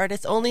project-based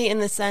artist? Only in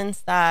the sense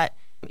that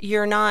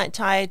you're not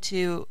tied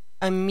to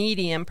a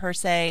medium per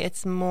se.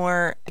 It's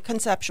more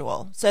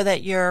conceptual, so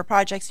that your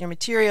projects, your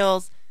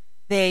materials,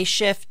 they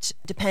shift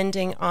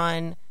depending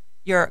on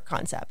your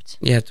concept.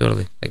 Yeah,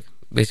 totally. Like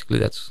basically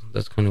that's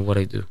kind of what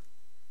I do.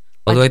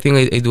 Although I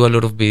think I do a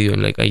lot of video,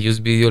 and like I use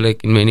video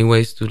like in many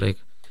ways to like,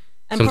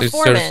 And sometimes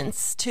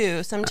performance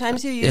too.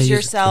 Sometimes you use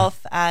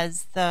yourself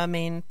as the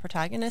main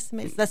protagonist.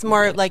 That's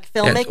more like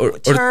filmic or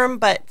term,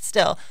 but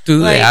still. to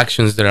like, the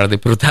actions that are the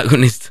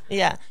protagonist.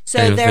 Yeah. So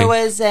kind of there thing.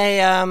 was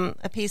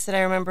a piece that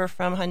I remember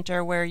from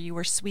Hunter where you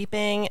were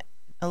sweeping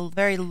a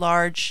very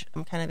large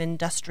kind of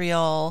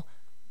industrial,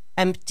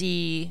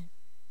 empty,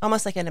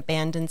 almost like an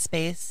abandoned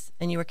space,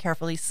 and you were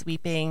carefully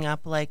sweeping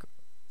up like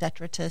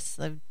detritus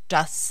of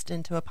dust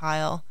into a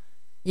pile.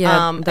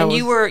 yeah, and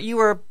you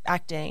were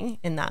acting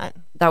in that.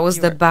 that was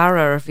you the were-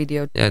 Barrer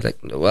video. Yeah, like,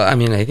 well, I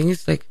mean, I think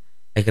it's like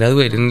I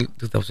graduated in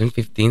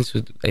 2015,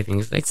 so I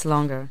think it's like It's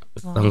longer.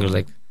 it's longer,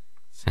 like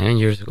 7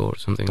 years ago or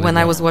something. When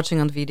like I that. was watching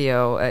on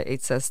video,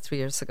 it says 3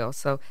 years ago.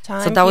 So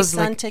Time that was keeps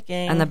on like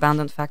ticking. an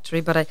abandoned factory.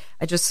 But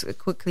I just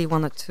quickly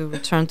wanted to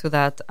return to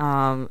that,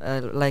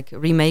 like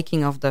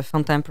remaking of the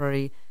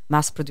contemporary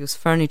mass-produced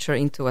furniture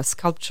into a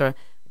sculpture,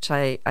 which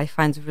I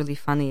find really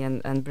funny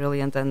and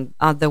brilliant. And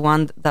the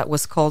one that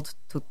was called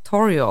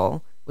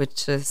Tutorial,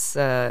 which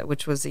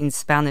was in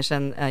Spanish,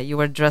 and you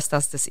were dressed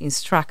as this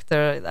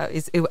instructor.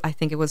 I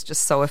think it was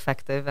just so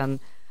effective, and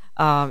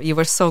you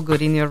were so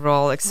good in your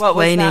role What was that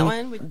explaining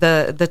one?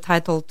 the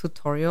title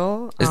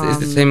Tutorial. Is the same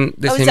Oh, same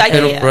it's kind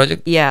IKEA. of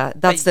project? Yeah,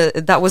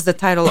 that was the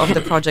title of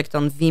the project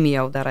on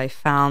Vimeo that I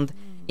found,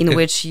 in Okay.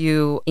 which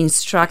you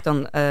instruct on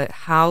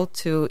how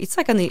to. It's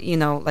like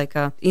like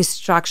a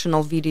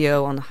instructional video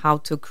on how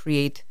to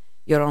create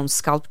your own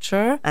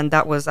sculpture, and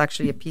that was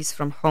actually a piece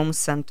from Home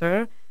Center,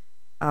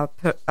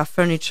 a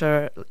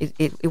furniture.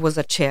 It was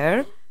a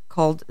chair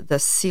called the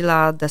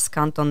Silla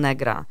Descanto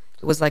Negra.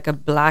 It was like a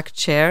black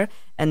chair,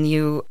 and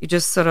you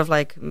just sort of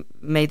like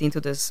made into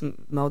this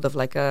mode of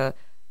like a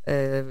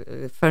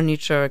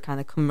furniture kind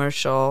of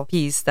commercial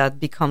piece that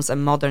becomes a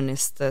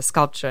modernist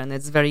sculpture, and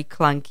it's very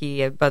clunky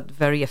but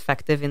very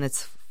effective in its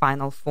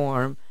final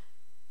form.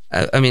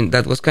 I mean,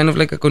 that was kind of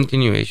like a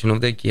continuation of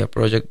the IKEA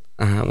project.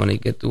 When I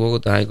get to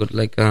Bogota, I got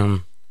like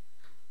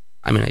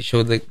I mean, I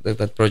showed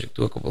that project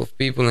to a couple of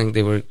people, and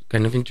they were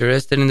kind of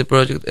interested in the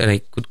project, and I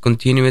could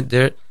continue it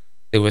there.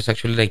 There was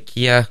actually like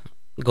Kia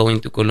going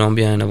to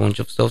Colombia and a bunch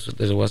of stuff, so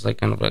there was like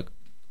kind of like,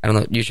 I don't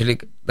know. Usually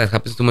that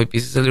happens to my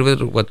pieces a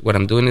little bit. What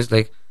I'm doing is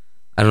like,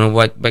 I don't know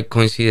what by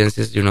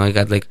coincidences, I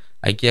got like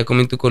IKEA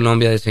coming to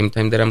Colombia at the same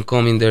time that I'm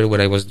coming there,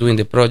 where I was doing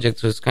the project.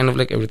 So it's kind of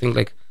like everything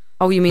like.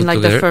 Oh, you mean like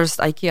together. the first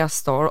IKEA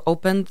store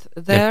opened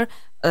there?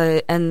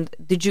 Yeah. And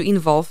did you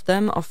involve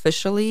them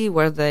officially?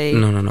 Were they?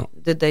 No.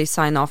 Did they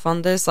sign off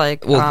on this?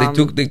 Like, well,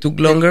 they took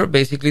longer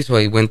basically. So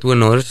I went to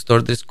another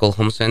store that's called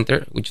Home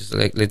Center, which is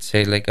like, let's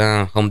say like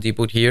a Home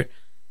Depot here,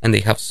 and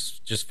they have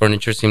just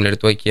furniture similar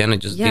to IKEA, and I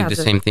just did the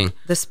same thing.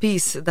 This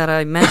piece that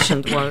I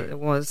mentioned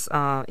was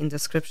in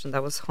description.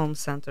 That was Home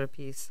Center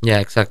piece. Yeah,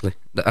 exactly.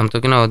 I'm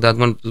talking about that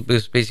one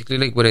because basically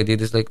like what I did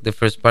is like the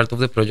first part of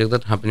the project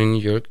that happened in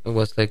New York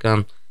was like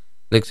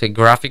say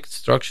graphic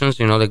instructions,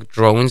 like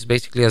drawings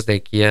basically as the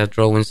IKEA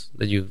drawings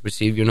that you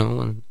receive,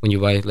 when you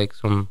buy like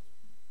some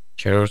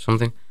chair or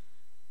something.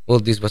 Well,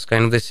 this was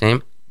kind of the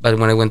same, but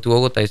when I went to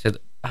Bogota, I said,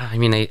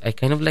 I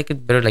kind of like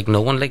it better. Like no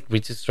one like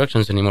reads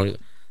instructions anymore.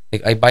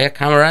 Like I buy a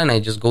camera and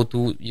I just go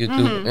to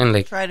YouTube and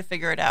like try to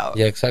figure it out.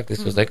 Yeah, exactly.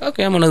 So it's like,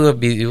 okay, I'm gonna do a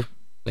video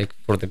like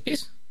for the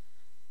piece.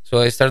 So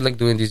I started like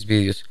doing these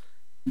videos.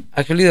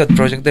 Actually, that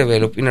project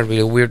developed in a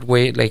really weird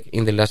way. Like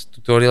in the last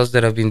tutorials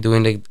that I've been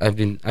doing, like I've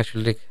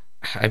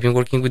been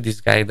working with this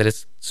guy that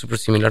is super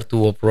similar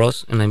to Bob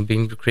Ross, and I've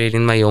been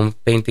creating my own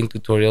painting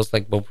tutorials,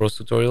 like Bob Ross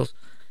tutorials,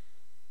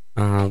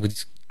 with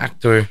this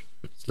actor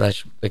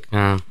slash like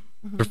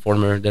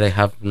performer that I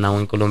have now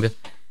in Colombia.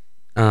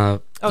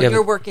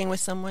 You're working with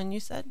someone, you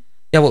said?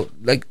 Yeah, well,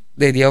 like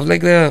the idea of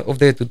like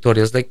the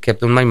tutorials like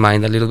kept on my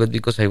mind a little bit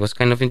because I was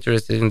kind of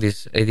interested in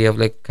this idea of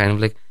like kind of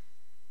like,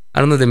 I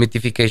don't know, the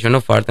mythification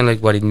of art and like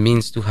what it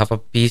means to have a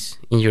piece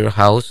in your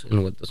house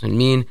and what doesn't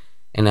mean,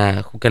 and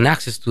who can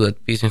access to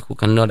that piece and who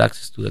cannot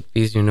access to that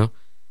piece,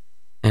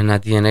 And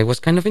at the end, I was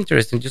kind of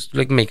interested just to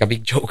like make a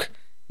big joke,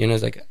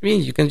 It's like,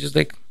 you can just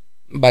like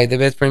buy the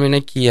bed frame in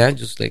IKEA,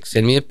 just like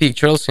send me a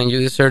picture, I'll send you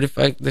the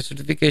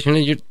certification,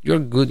 and you're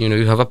good.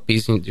 You have a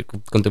piece in your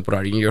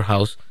contemporary in your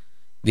house.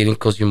 Didn't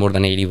cost you more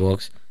than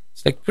 $80.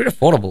 It's like pretty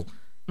affordable,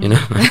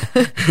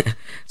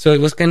 So I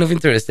was kind of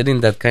interested in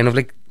that kind of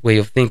like way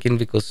of thinking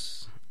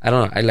because I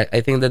don't know.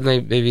 I think that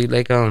maybe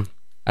like I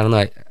don't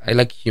know. I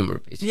like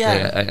humor basically.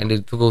 Yeah. I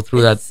need to go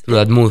through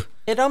that mood.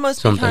 It almost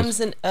sometimes.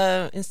 becomes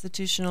an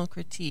institutional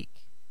critique,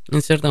 in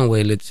a certain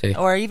way, let's say,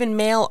 or even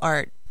mail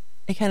art.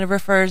 It kind of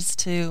refers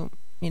to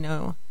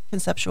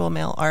conceptual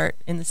mail art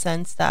in the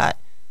sense that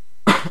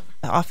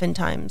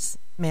oftentimes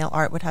mail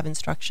art would have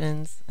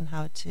instructions on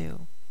how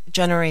to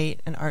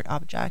generate an art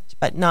object,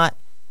 but not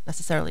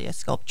necessarily a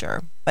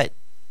sculpture, but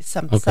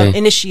some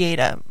initiate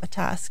a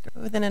task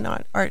within an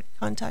art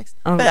context.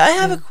 But I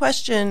have a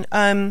question.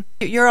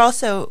 You're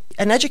also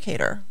an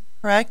educator,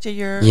 correct?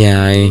 You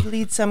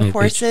lead some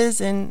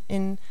courses in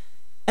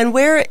and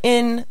where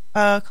in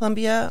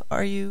Colombia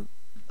are you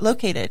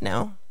located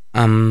now?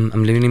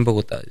 I'm living in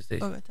Bogota these days.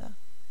 Bogota.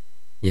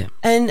 Yeah.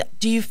 And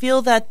do you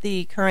feel that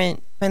the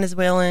current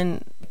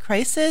Venezuelan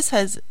crisis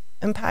has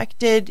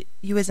impacted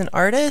you as an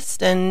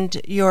artist and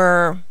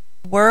your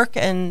work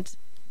and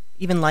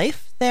even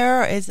life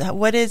there?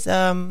 What is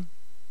going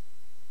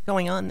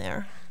on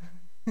there?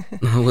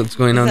 What's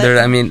going on there?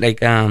 I mean, like,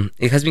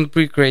 it has been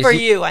pretty crazy. For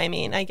you, I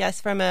mean, I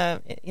guess from a,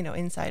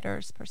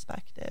 insider's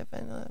perspective.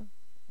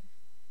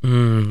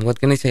 And what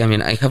can I say? I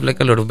mean, I have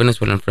like a lot of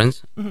Venezuelan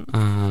friends.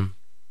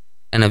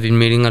 And I've been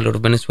meeting a lot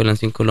of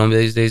Venezuelans in Colombia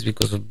these days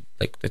because of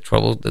like the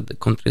trouble that the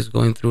country is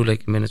going through,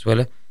 like in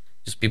Venezuela.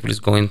 Just people is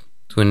going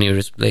to the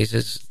nearest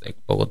places, like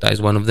Bogota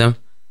is one of them.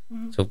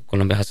 So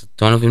Colombia has a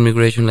ton of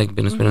immigration, like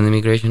Venezuelan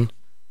immigration.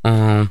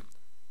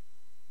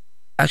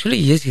 Actually,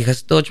 yes, it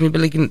has touched me,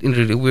 but like in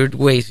really weird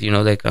ways,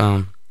 like,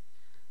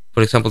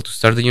 for example, to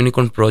start the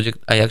Unicorn Project,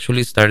 I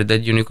actually started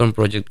that Unicorn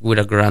Project with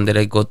a grant that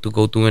I got to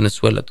go to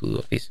Venezuela to do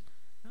a piece.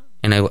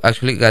 And I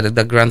actually got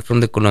that grant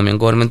from the Colombian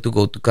government to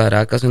go to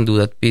Caracas and do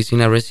that piece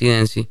in a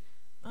residency.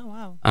 Oh,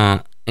 wow.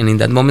 And in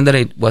that moment that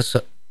I was,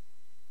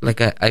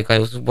 I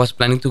was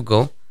planning to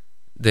go,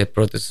 the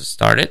protests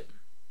started.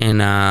 And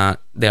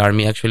the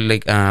army actually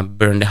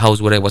burned the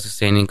house where I was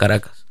staying in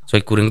Caracas. So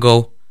I couldn't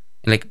go.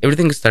 And like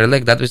everything started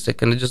like that. It was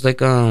kind of just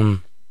like, I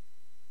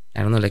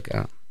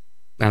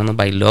don't know,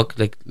 by luck,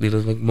 like little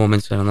like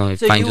moments. I don't know.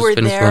 So you were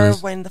there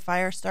when the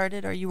fire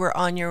started, or you were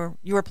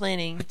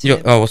planning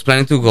to? I was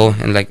planning to go,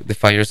 and like the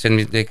fire sent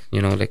me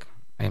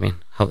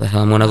how the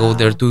hell I'm gonna go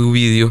there to do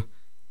video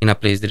in a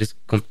place that is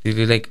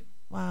completely like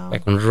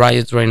on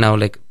riots right now.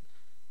 Like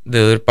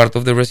the other part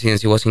of the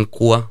residency was in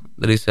Cuba.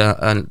 There is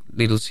a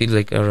little city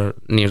like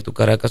near to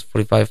Caracas,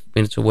 45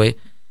 minutes away,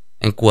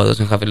 and Cuba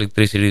doesn't have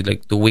electricity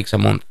like 2 weeks a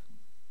month.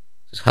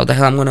 How the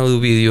hell I'm gonna do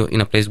video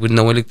in a place with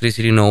no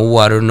electricity, no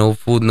water, no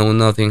food, no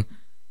nothing,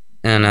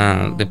 and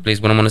the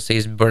place what I'm gonna say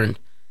is burned.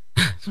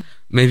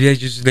 Maybe I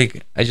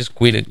just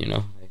quit it,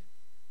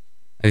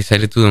 I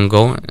decided to don't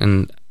go,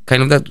 and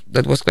kind of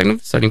that was kind of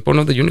the starting point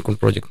of the Unicorn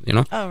Project,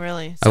 Oh,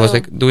 really? I was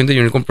like doing the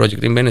Unicorn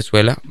Project in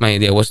Venezuela. My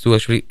idea was to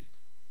actually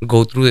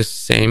go through the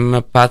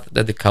same path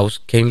that the cows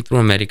came through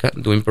America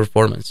doing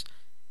performance,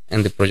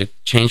 and the project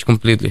changed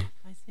completely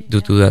I see.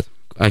 due to that.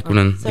 I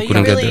couldn't So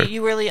get there.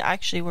 you really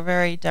actually were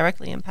very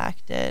directly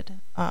impacted,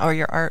 or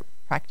your art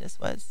practice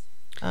was,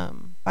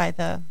 by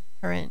the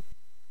current.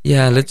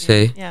 Yeah, let's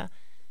say. Yeah.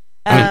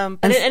 I mean-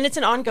 And it's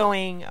an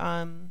ongoing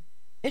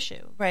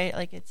issue, right?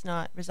 Like it's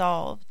not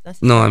resolved.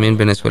 No, I mean necessarily.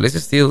 Venezuela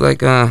is still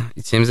like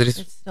it seems that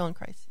It's still in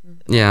crisis.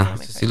 yeah,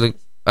 Economic it's still like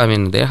crisis. I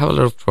mean they have a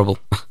lot of trouble.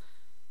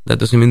 That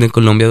doesn't mean that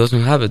Colombia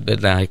doesn't have it,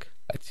 but like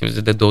it seems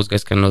that those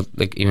guys cannot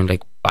like even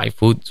like buy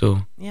food. So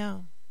Yeah.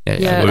 Yeah,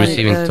 we're and,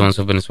 receiving tons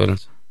of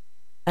Venezuelans.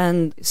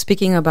 And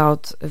speaking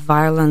about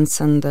violence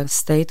and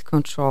state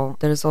control,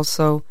 there is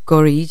also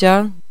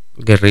guerrilla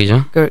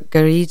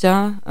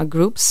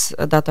groups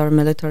that are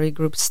military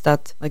groups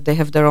that like they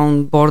have their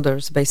own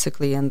borders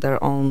basically and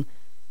their own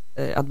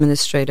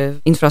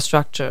administrative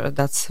infrastructure.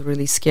 That's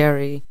really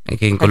scary.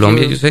 Like in Have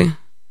Colombia, you- you say?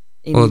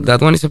 In- Well,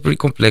 that one is a pretty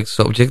complex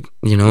subject.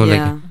 You know, like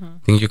yeah. I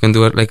think you can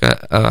do it like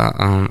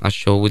a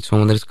show with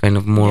someone that's kind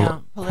of more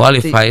Yeah,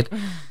 qualified.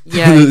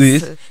 Yeah, to do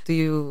this. do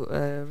you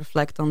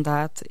reflect on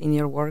that in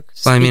your work?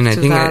 I mean, I Speak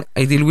to think that?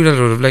 I deal with a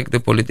lot of like the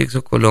politics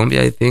of Colombia.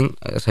 I think,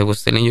 as I was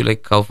telling you,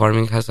 like cow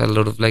farming has a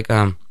lot of like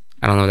I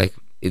don't know, like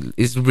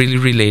it's really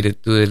related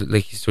to the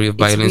like history of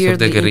It's violence of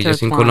the weirdly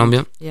guerrillas in intertwined.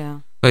 Colombia. Yeah.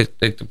 But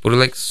like to put it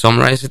like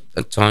summarize it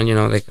a ton, you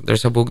know, like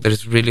there's a book,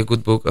 there's a really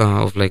good book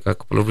of like a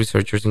couple of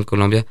researchers in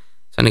Colombia.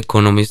 It's an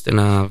economist and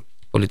a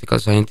political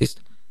scientist,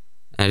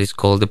 and it's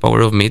called The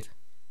Power of Meat,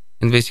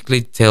 and basically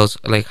it tells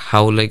like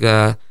how like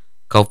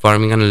cow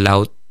farming and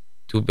allowed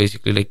to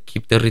basically like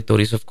keep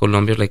territories of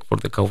Colombia like for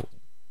the cow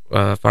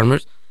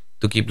farmers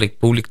to keep like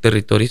public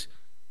territories,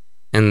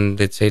 and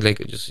let's say like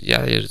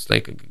just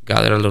like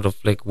gather a lot of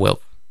like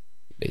wealth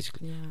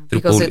basically. Yeah. Through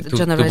Because public- it to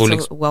generates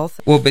public- wealth.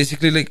 Well,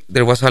 basically, like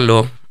there was a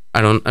law.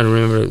 I don't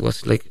remember. It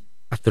was like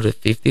after the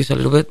 50s a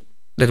little bit.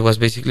 That was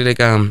basically like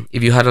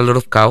if you had a lot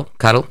of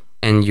cattle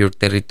and your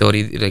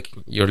territory, like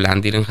your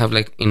land, didn't have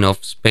like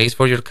enough space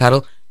for your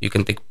cattle, you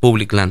can take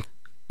public land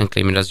and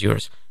claim it as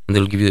yours, and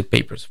they'll give you the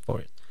papers for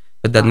it.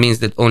 But that means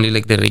that only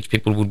like the rich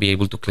people will be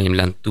able to claim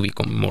land to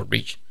become more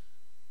rich.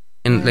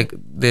 And like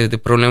the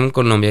problem in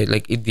Colombia,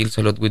 like it deals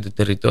a lot with the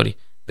territory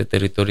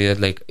that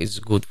like is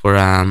good for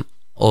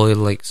oil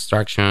like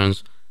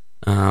extractions,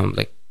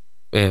 like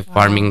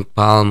farming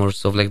palm or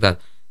stuff like that.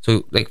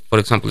 So like for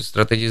example,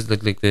 strategies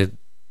like the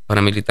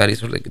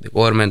paramilitaries or like the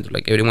government,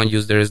 like everyone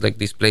use there is like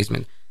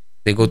displacement.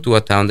 They go to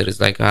a town that is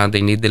like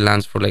they need the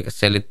lands for like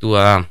sell it to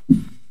a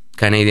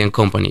Canadian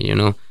company, you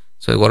know.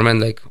 So the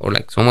government like or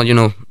like someone, you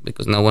know,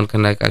 because no one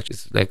can like actually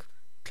like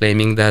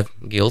claiming that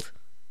guilt,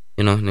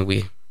 you know. And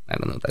I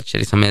don't know, that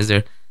shit is a mess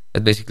there.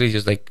 But basically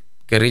just like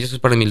guerrillas or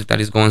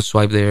paramilitaries go and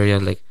swipe the area,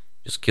 like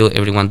just kill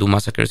everyone, do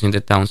massacres in the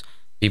towns.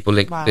 People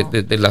like Wow.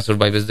 the last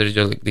survivors, they're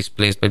just like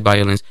displaced by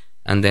violence,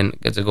 and then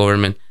gets the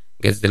government,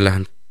 gets the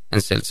land,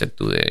 and sells it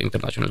to the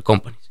international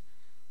companies.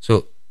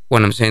 So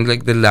when I'm saying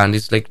like the land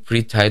is like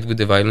pretty tied with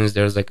the violence,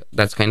 there's like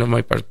that's kind of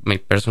my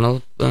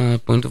personal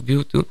point of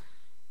view too.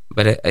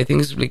 But I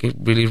think it's like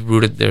really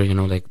rooted there, you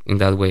know, like in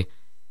that way.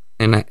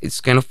 And it's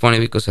kind of funny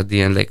because at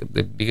the end, like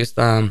the biggest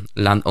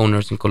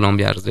landowners in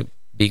Colombia are the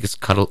biggest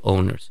cattle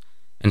owners.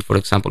 And for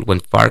example, when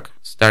FARC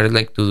started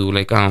like to do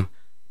like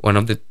one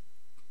of the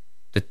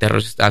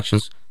terrorist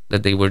actions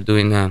that they were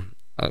doing at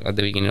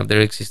the beginning of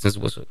their existence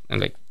was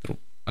like through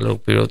a long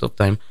period of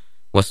time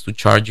was to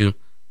charge you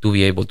to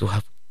be able to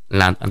have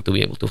land and to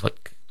be able to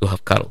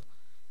have cattle.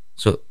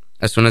 So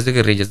as soon as the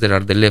guerrillas that are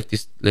the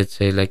leftist, let's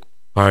say like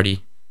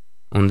party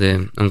on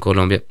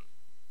Colombia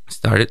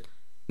started,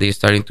 they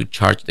started to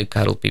charge the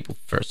cattle people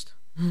first.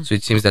 So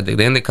it seems that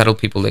then the cattle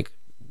people like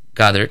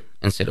gathered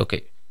and said,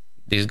 okay,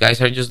 these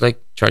guys are just like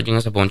charging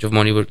us a bunch of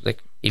money,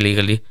 like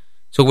illegally.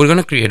 So we're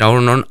gonna create our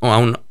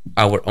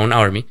own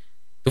army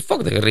to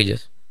fuck the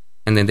guerrillas,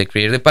 and then they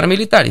created the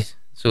paramilitaries.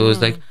 So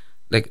it's like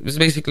it's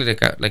basically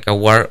like a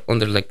war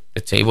under like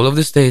the table of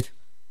the state,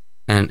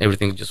 and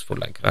everything just for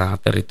like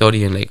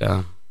territory and like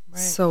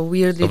So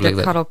weirdly, Stuff like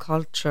the that. cattle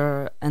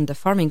culture and the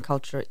farming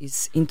culture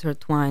is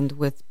intertwined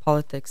with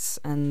politics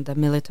and the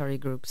military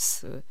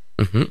groups,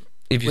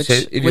 if you which, say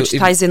if which you,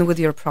 ties in with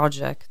your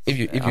project. if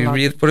you a lot.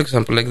 read, for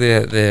example, like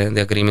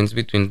the agreements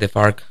between the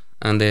FARC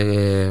and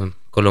the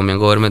Colombian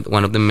government,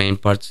 one of the main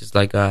parts is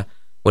like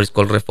what is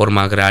called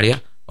reforma agraria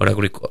or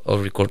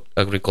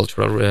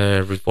agricultural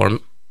reform.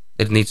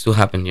 It needs to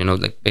happen, you know,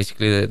 like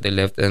basically the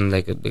left and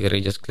like the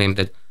guerrillas claim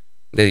that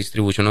the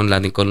distribution on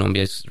land in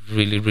Colombia is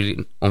really, really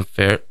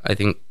unfair. I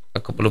think a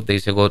couple of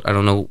days ago, I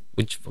don't know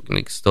which fucking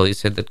like study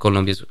said that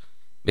Colombia is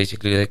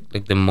basically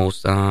like the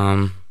most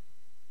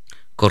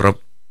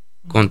corrupt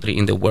country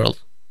in the world,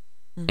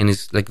 and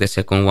it's like the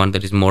second one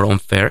that is more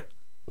unfair,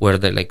 where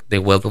the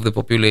wealth of the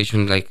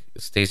population like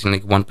stays in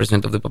like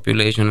 1% of the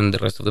population, and the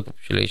rest of the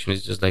population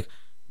is just like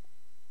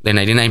the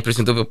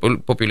 99% of the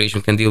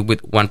population can deal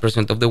with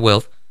 1% of the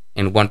wealth,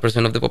 and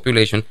 1% of the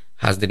population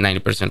has the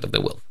 90% of the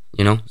wealth.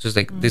 You know, so it's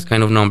like this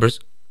kind of numbers.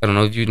 I don't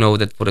know if you know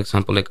that, for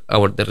example, like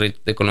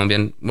the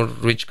Colombian more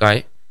rich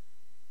guy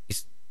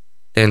is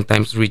 10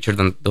 times richer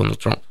than Donald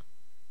Trump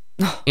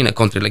in a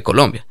country like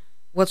Colombia.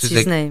 What's So it's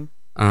his like, name?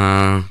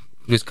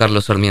 Luis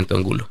Carlos Sarmiento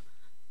Angulo.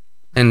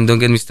 And don't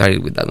get me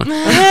started with that one.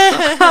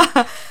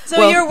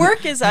 So your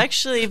work is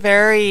actually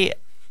very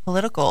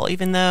political,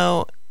 even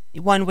though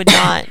one would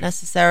not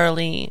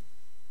necessarily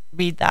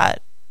read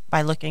that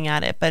by looking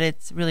at it, but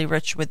it's really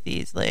rich with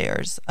these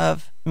layers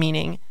of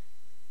meaning.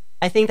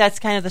 I think that's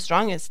kind of the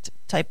strongest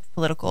type of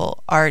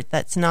political art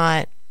that's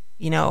not,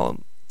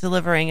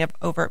 delivering an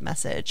overt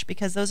message,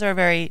 because those are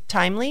very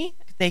timely.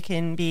 They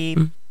can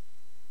be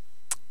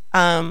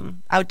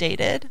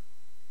outdated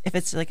if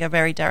it's like a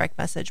very direct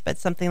message, but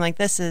something like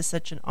this is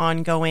such an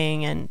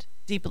ongoing and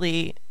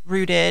deeply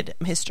rooted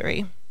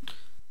history.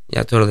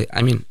 Yeah, totally.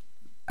 I mean,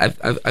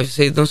 I've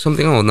said done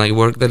something about my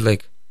work that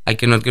like I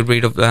cannot get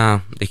rid of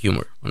the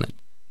humor on it.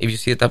 If you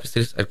see the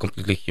tapestries are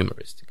completely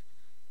humoristic,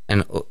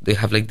 and they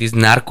have like these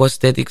narco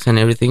aesthetics and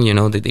everything.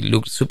 That they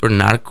look super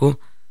narco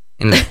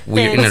and like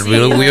weird in a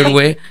real weird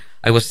way.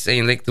 I was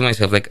saying like to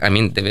myself, like, I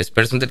mean, the best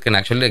person that can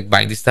actually like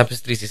buy these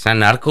tapestries is a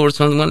narco or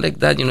someone like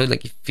that.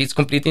 Like it fits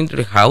completely into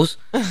the house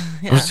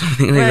or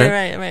something like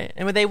that. Right.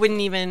 And they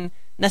wouldn't even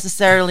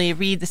necessarily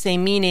read the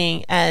same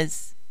meaning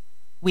as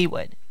we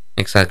would.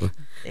 Exactly.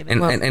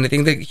 And I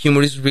think that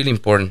humor is really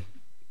important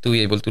to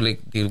be able to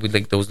like deal with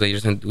like those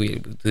layers and to be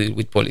able to deal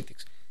with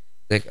politics.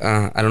 Like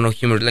I don't know,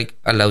 humor like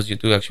allows you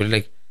to actually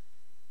like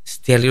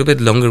stay a little bit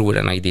longer with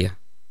an idea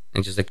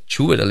and just like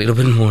chew it a little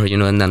bit more,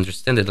 and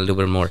understand it a little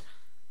bit more.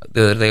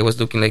 The other day I was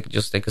looking like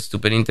just like a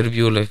stupid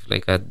interview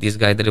like this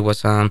guy that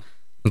was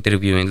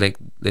interviewing like,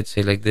 let's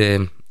say, like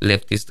the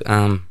leftist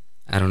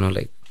I don't know,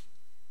 like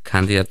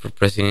candidate for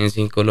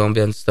presidency in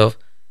Colombia and stuff.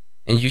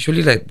 And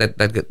usually like that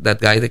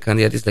guy, the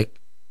candidate, is like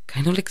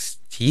kind of like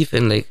stiff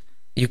and like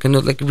you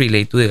cannot like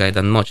relate to the guy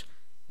that much.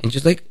 And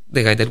just like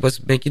the guy that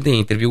was making the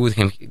interview with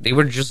him, they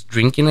were just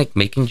drinking, like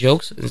making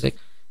jokes. And it's like,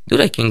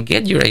 dude, I can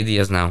get your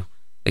ideas now.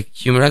 Like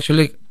humor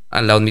actually like,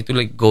 allowed me to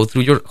like go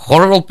through your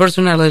horrible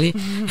personality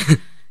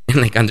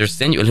and like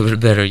understand you a little bit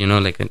better,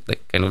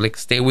 like kind of like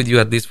stay with you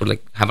at least for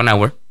like half an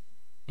hour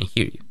and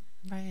hear you.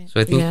 Right. So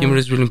I think humor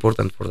is really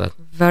important for that.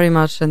 Very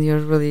much, and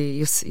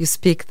you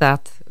speak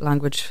that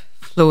language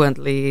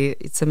fluently.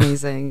 It's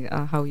amazing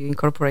how you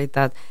incorporate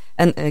that.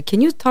 And can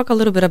you talk a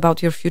little bit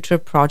about your future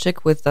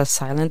project with the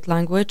silent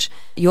language?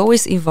 You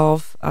always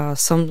involve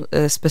some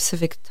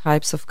specific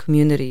types of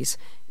communities,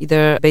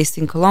 either based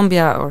in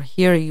Colombia or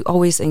here. You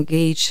always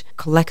engage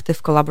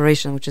collective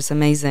collaboration, which is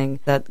amazing,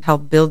 that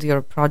help build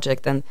your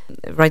project. And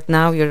right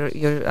now you're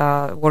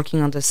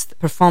working on this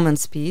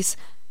performance piece.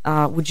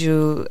 Would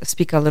you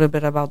speak a little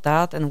bit about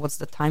that, and what's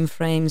the time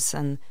frames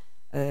and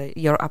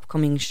your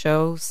upcoming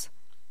shows?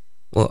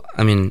 Well,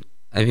 I mean,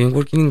 I've been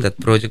working in that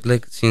project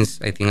like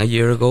since I think a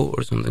year ago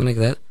or something like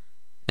that,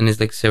 and it's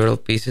like several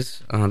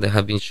pieces that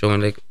have been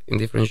showing like in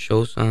different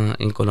shows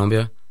in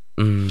Colombia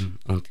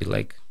until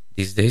like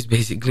these days,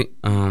 basically.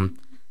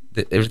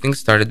 Everything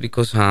started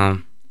because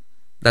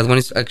that one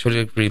is actually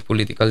like really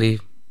politically,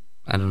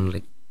 I don't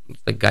know,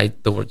 like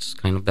guide towards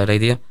kind of that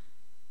idea,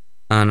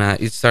 and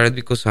it started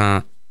because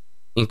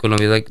in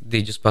Colombia, like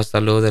they just passed a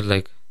law that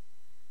like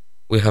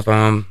we have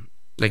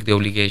like the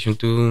obligation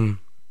to,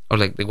 or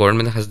like the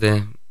government has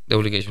the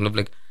obligation of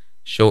like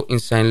show in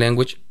sign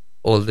language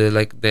all the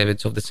like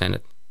debates of the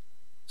Senate,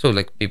 so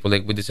like people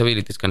like with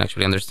disabilities can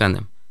actually understand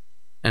them.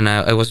 And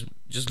I was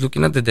just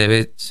looking at the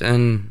debates,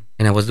 and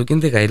I was looking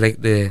at the guy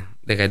like the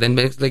guy that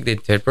makes like the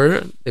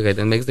interpreter, the guy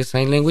that makes the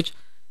sign language,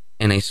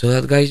 and I saw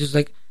that guy just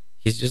like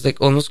he's just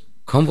like almost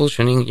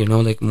convulsioning,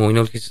 like moving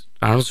all his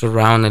arms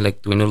around and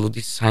like doing all of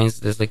these signs.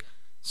 There's like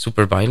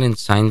super violent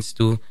signs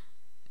too,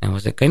 and I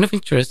was like kind of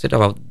interested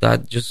about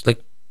that, just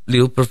like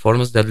little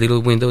performance, that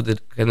little window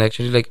that can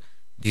actually like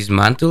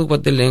dismantle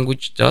what the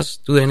language does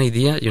to an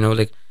idea.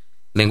 Like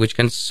language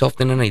can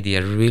soften an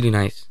idea really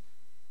nice.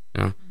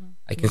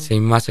 I can say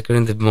massacre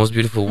in the most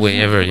beautiful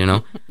way ever.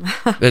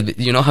 But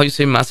you know how you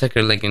say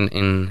massacre like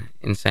in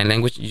sign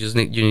language,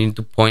 you need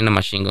to point a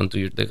machine gun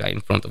to the guy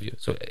in front of you.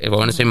 So if I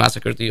want to say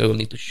massacre to you, I will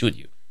need to shoot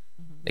you,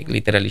 like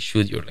literally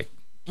shoot you, or like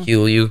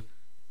kill you,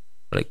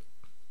 or like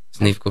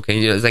sniff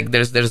cocaine. It's like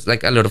there's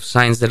like a lot of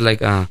signs that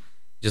like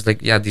just like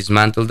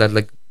dismantle that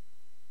like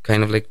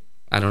kind of like,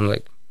 I don't know,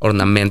 like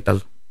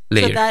ornamental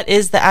layer. So that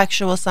is the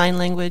actual sign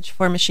language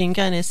for machine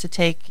gun, is to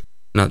take...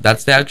 No,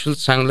 that's the actual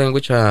sign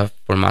language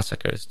for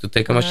massacres. To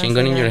take a machine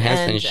gun in your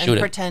hands and shoot it. And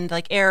pretend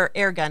like air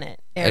gun it.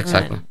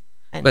 Exactly.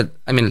 But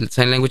I mean,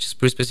 sign language is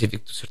pretty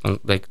specific to certain,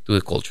 like, to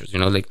the cultures.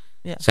 Like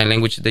sign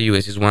language in the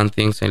US is one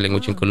thing. Sign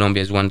language in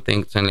Colombia is one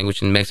thing. Sign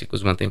language in Mexico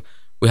is one thing.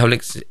 We have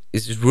like,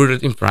 it's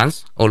rooted in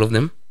France, all of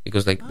them,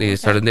 because like they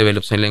started to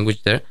develop sign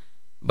language there.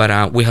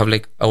 But we have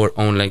like our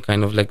own like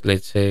kind of like,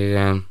 let's say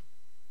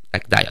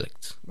like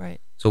dialects. Right.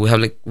 So we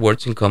have like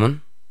words in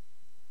common,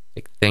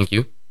 like thank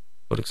you,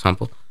 for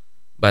example.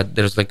 But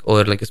there's like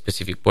other like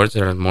specific words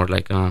that are more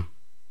like for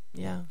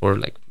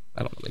like,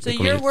 I don't know. Like, so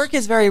your work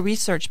is very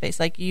research based.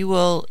 Like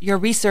you're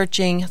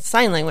researching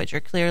sign language.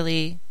 You're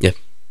clearly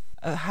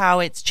how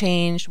it's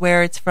changed,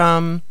 where it's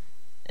from,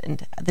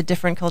 and the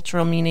different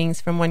cultural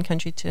meanings from one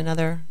country to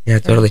another. Yeah,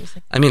 Very totally.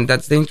 interesting. I mean,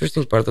 that's the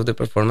interesting part of the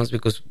performance,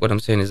 because what I'm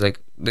saying is like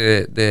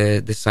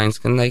the signs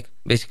can like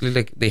basically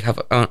like they have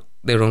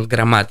their own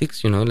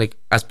grammatics, like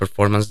as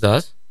performance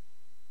does.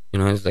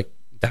 It's like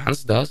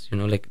dance does.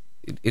 Like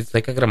it's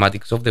like a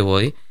grammatics of the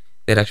body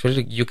that actually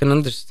like, you can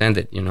understand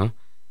it.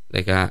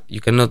 Like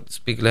you cannot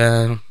speak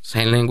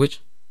sign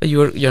language, but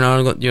you're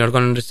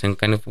gonna understand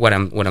kind of what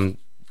I'm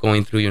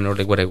going through.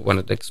 Like what I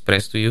want to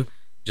express to you,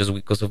 just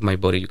because of my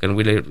body. You can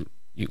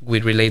we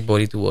relate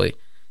body to body,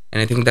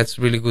 and I think that's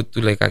really good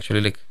to like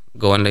actually like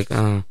go and like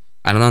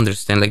I don't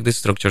understand like the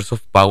structures of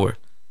power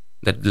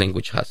that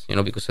language has.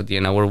 Because at the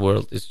end our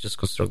world is just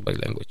constructed by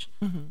language.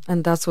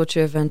 And that's what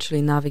you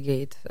eventually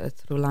navigate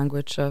through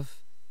language of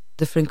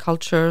different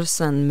cultures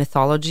and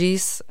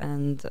mythologies,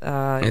 and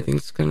I think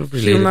it's kind of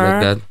related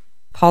humor, like that.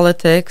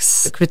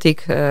 politics,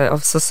 critique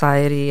of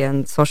society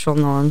and social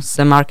norms,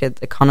 the market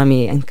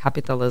economy and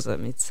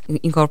capitalism. It's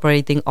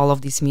incorporating all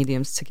of these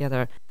mediums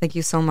together. Thank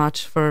you so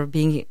much for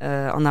being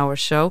on our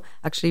show.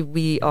 Actually,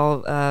 we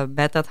all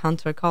met at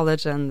Hunter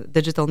College and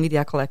Digital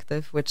Media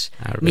Collective, which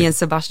me and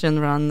Sebastian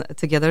run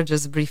together.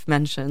 Just brief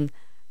mention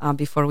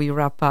before we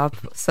wrap up.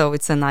 So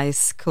it's a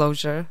nice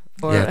closure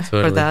for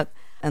that.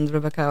 And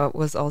Rebecca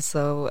was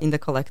also in the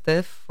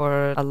collective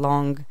for a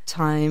long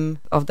time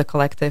of the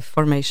collective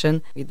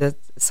formation. We did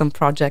some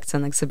projects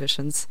and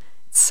exhibitions.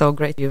 It's so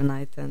great to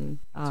unite and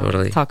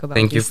talk about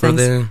Thank you these for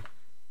things.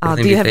 the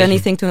Do you have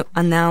anything to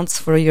announce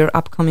for your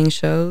upcoming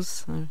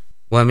shows?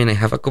 Well, I mean, I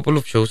have a couple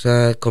of shows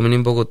coming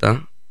in Bogota.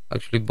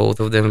 Actually, both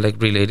of them like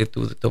related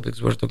to the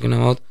topics we're talking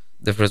about.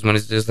 The first one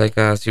is just like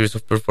a series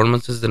of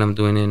performances that I'm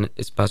doing in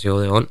Espacio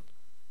Odeon.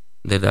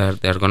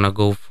 They're gonna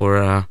go for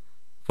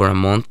a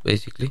month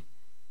basically.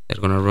 They're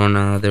gonna run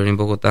there in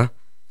Bogota.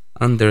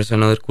 And there's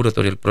another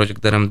curatorial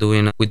project that I'm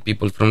doing with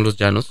people from Los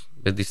Llanos,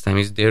 but this time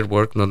it's their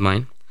work, not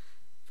mine.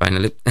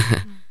 Finally,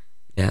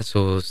 yeah.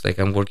 So it's like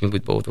I'm working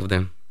with both of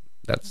them.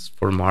 That's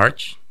for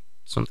March,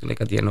 something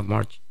like at the end of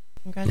March.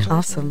 Congratulations! Yeah.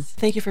 Awesome.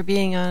 Thank you for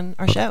being on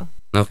our show.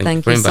 No,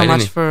 thank you you so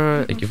much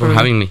me. Thank you for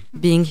having me.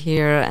 Being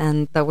here,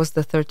 and that was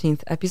the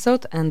 13th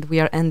episode, and we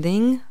are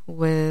ending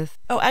with.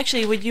 Oh,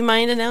 actually, would you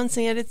mind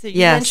announcing it? You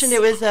Yes. mentioned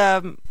it was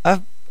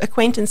a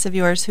acquaintance of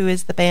yours who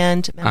is the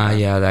band member.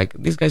 Yeah, like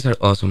these guys are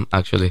awesome.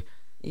 Actually,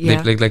 Yeah.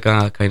 they play like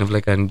a kind of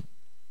like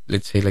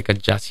let's say like a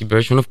jazzy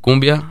version of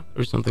cumbia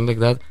or something like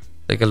that.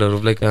 Like a lot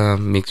of like a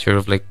mixture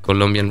of like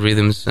Colombian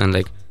rhythms and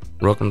like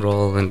rock and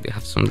roll, and they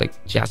have some like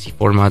jazzy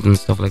format and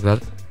stuff like that.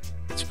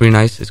 It's pretty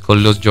nice. It's called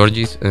Los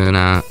Georgis, and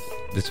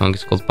the song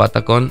is called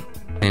Patacon,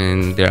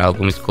 and their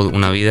album is called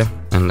Una Vida.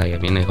 And like, I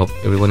mean, I hope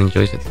everyone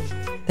enjoys it.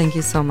 Thank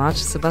you so much,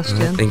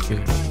 Sebastian. Thank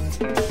you.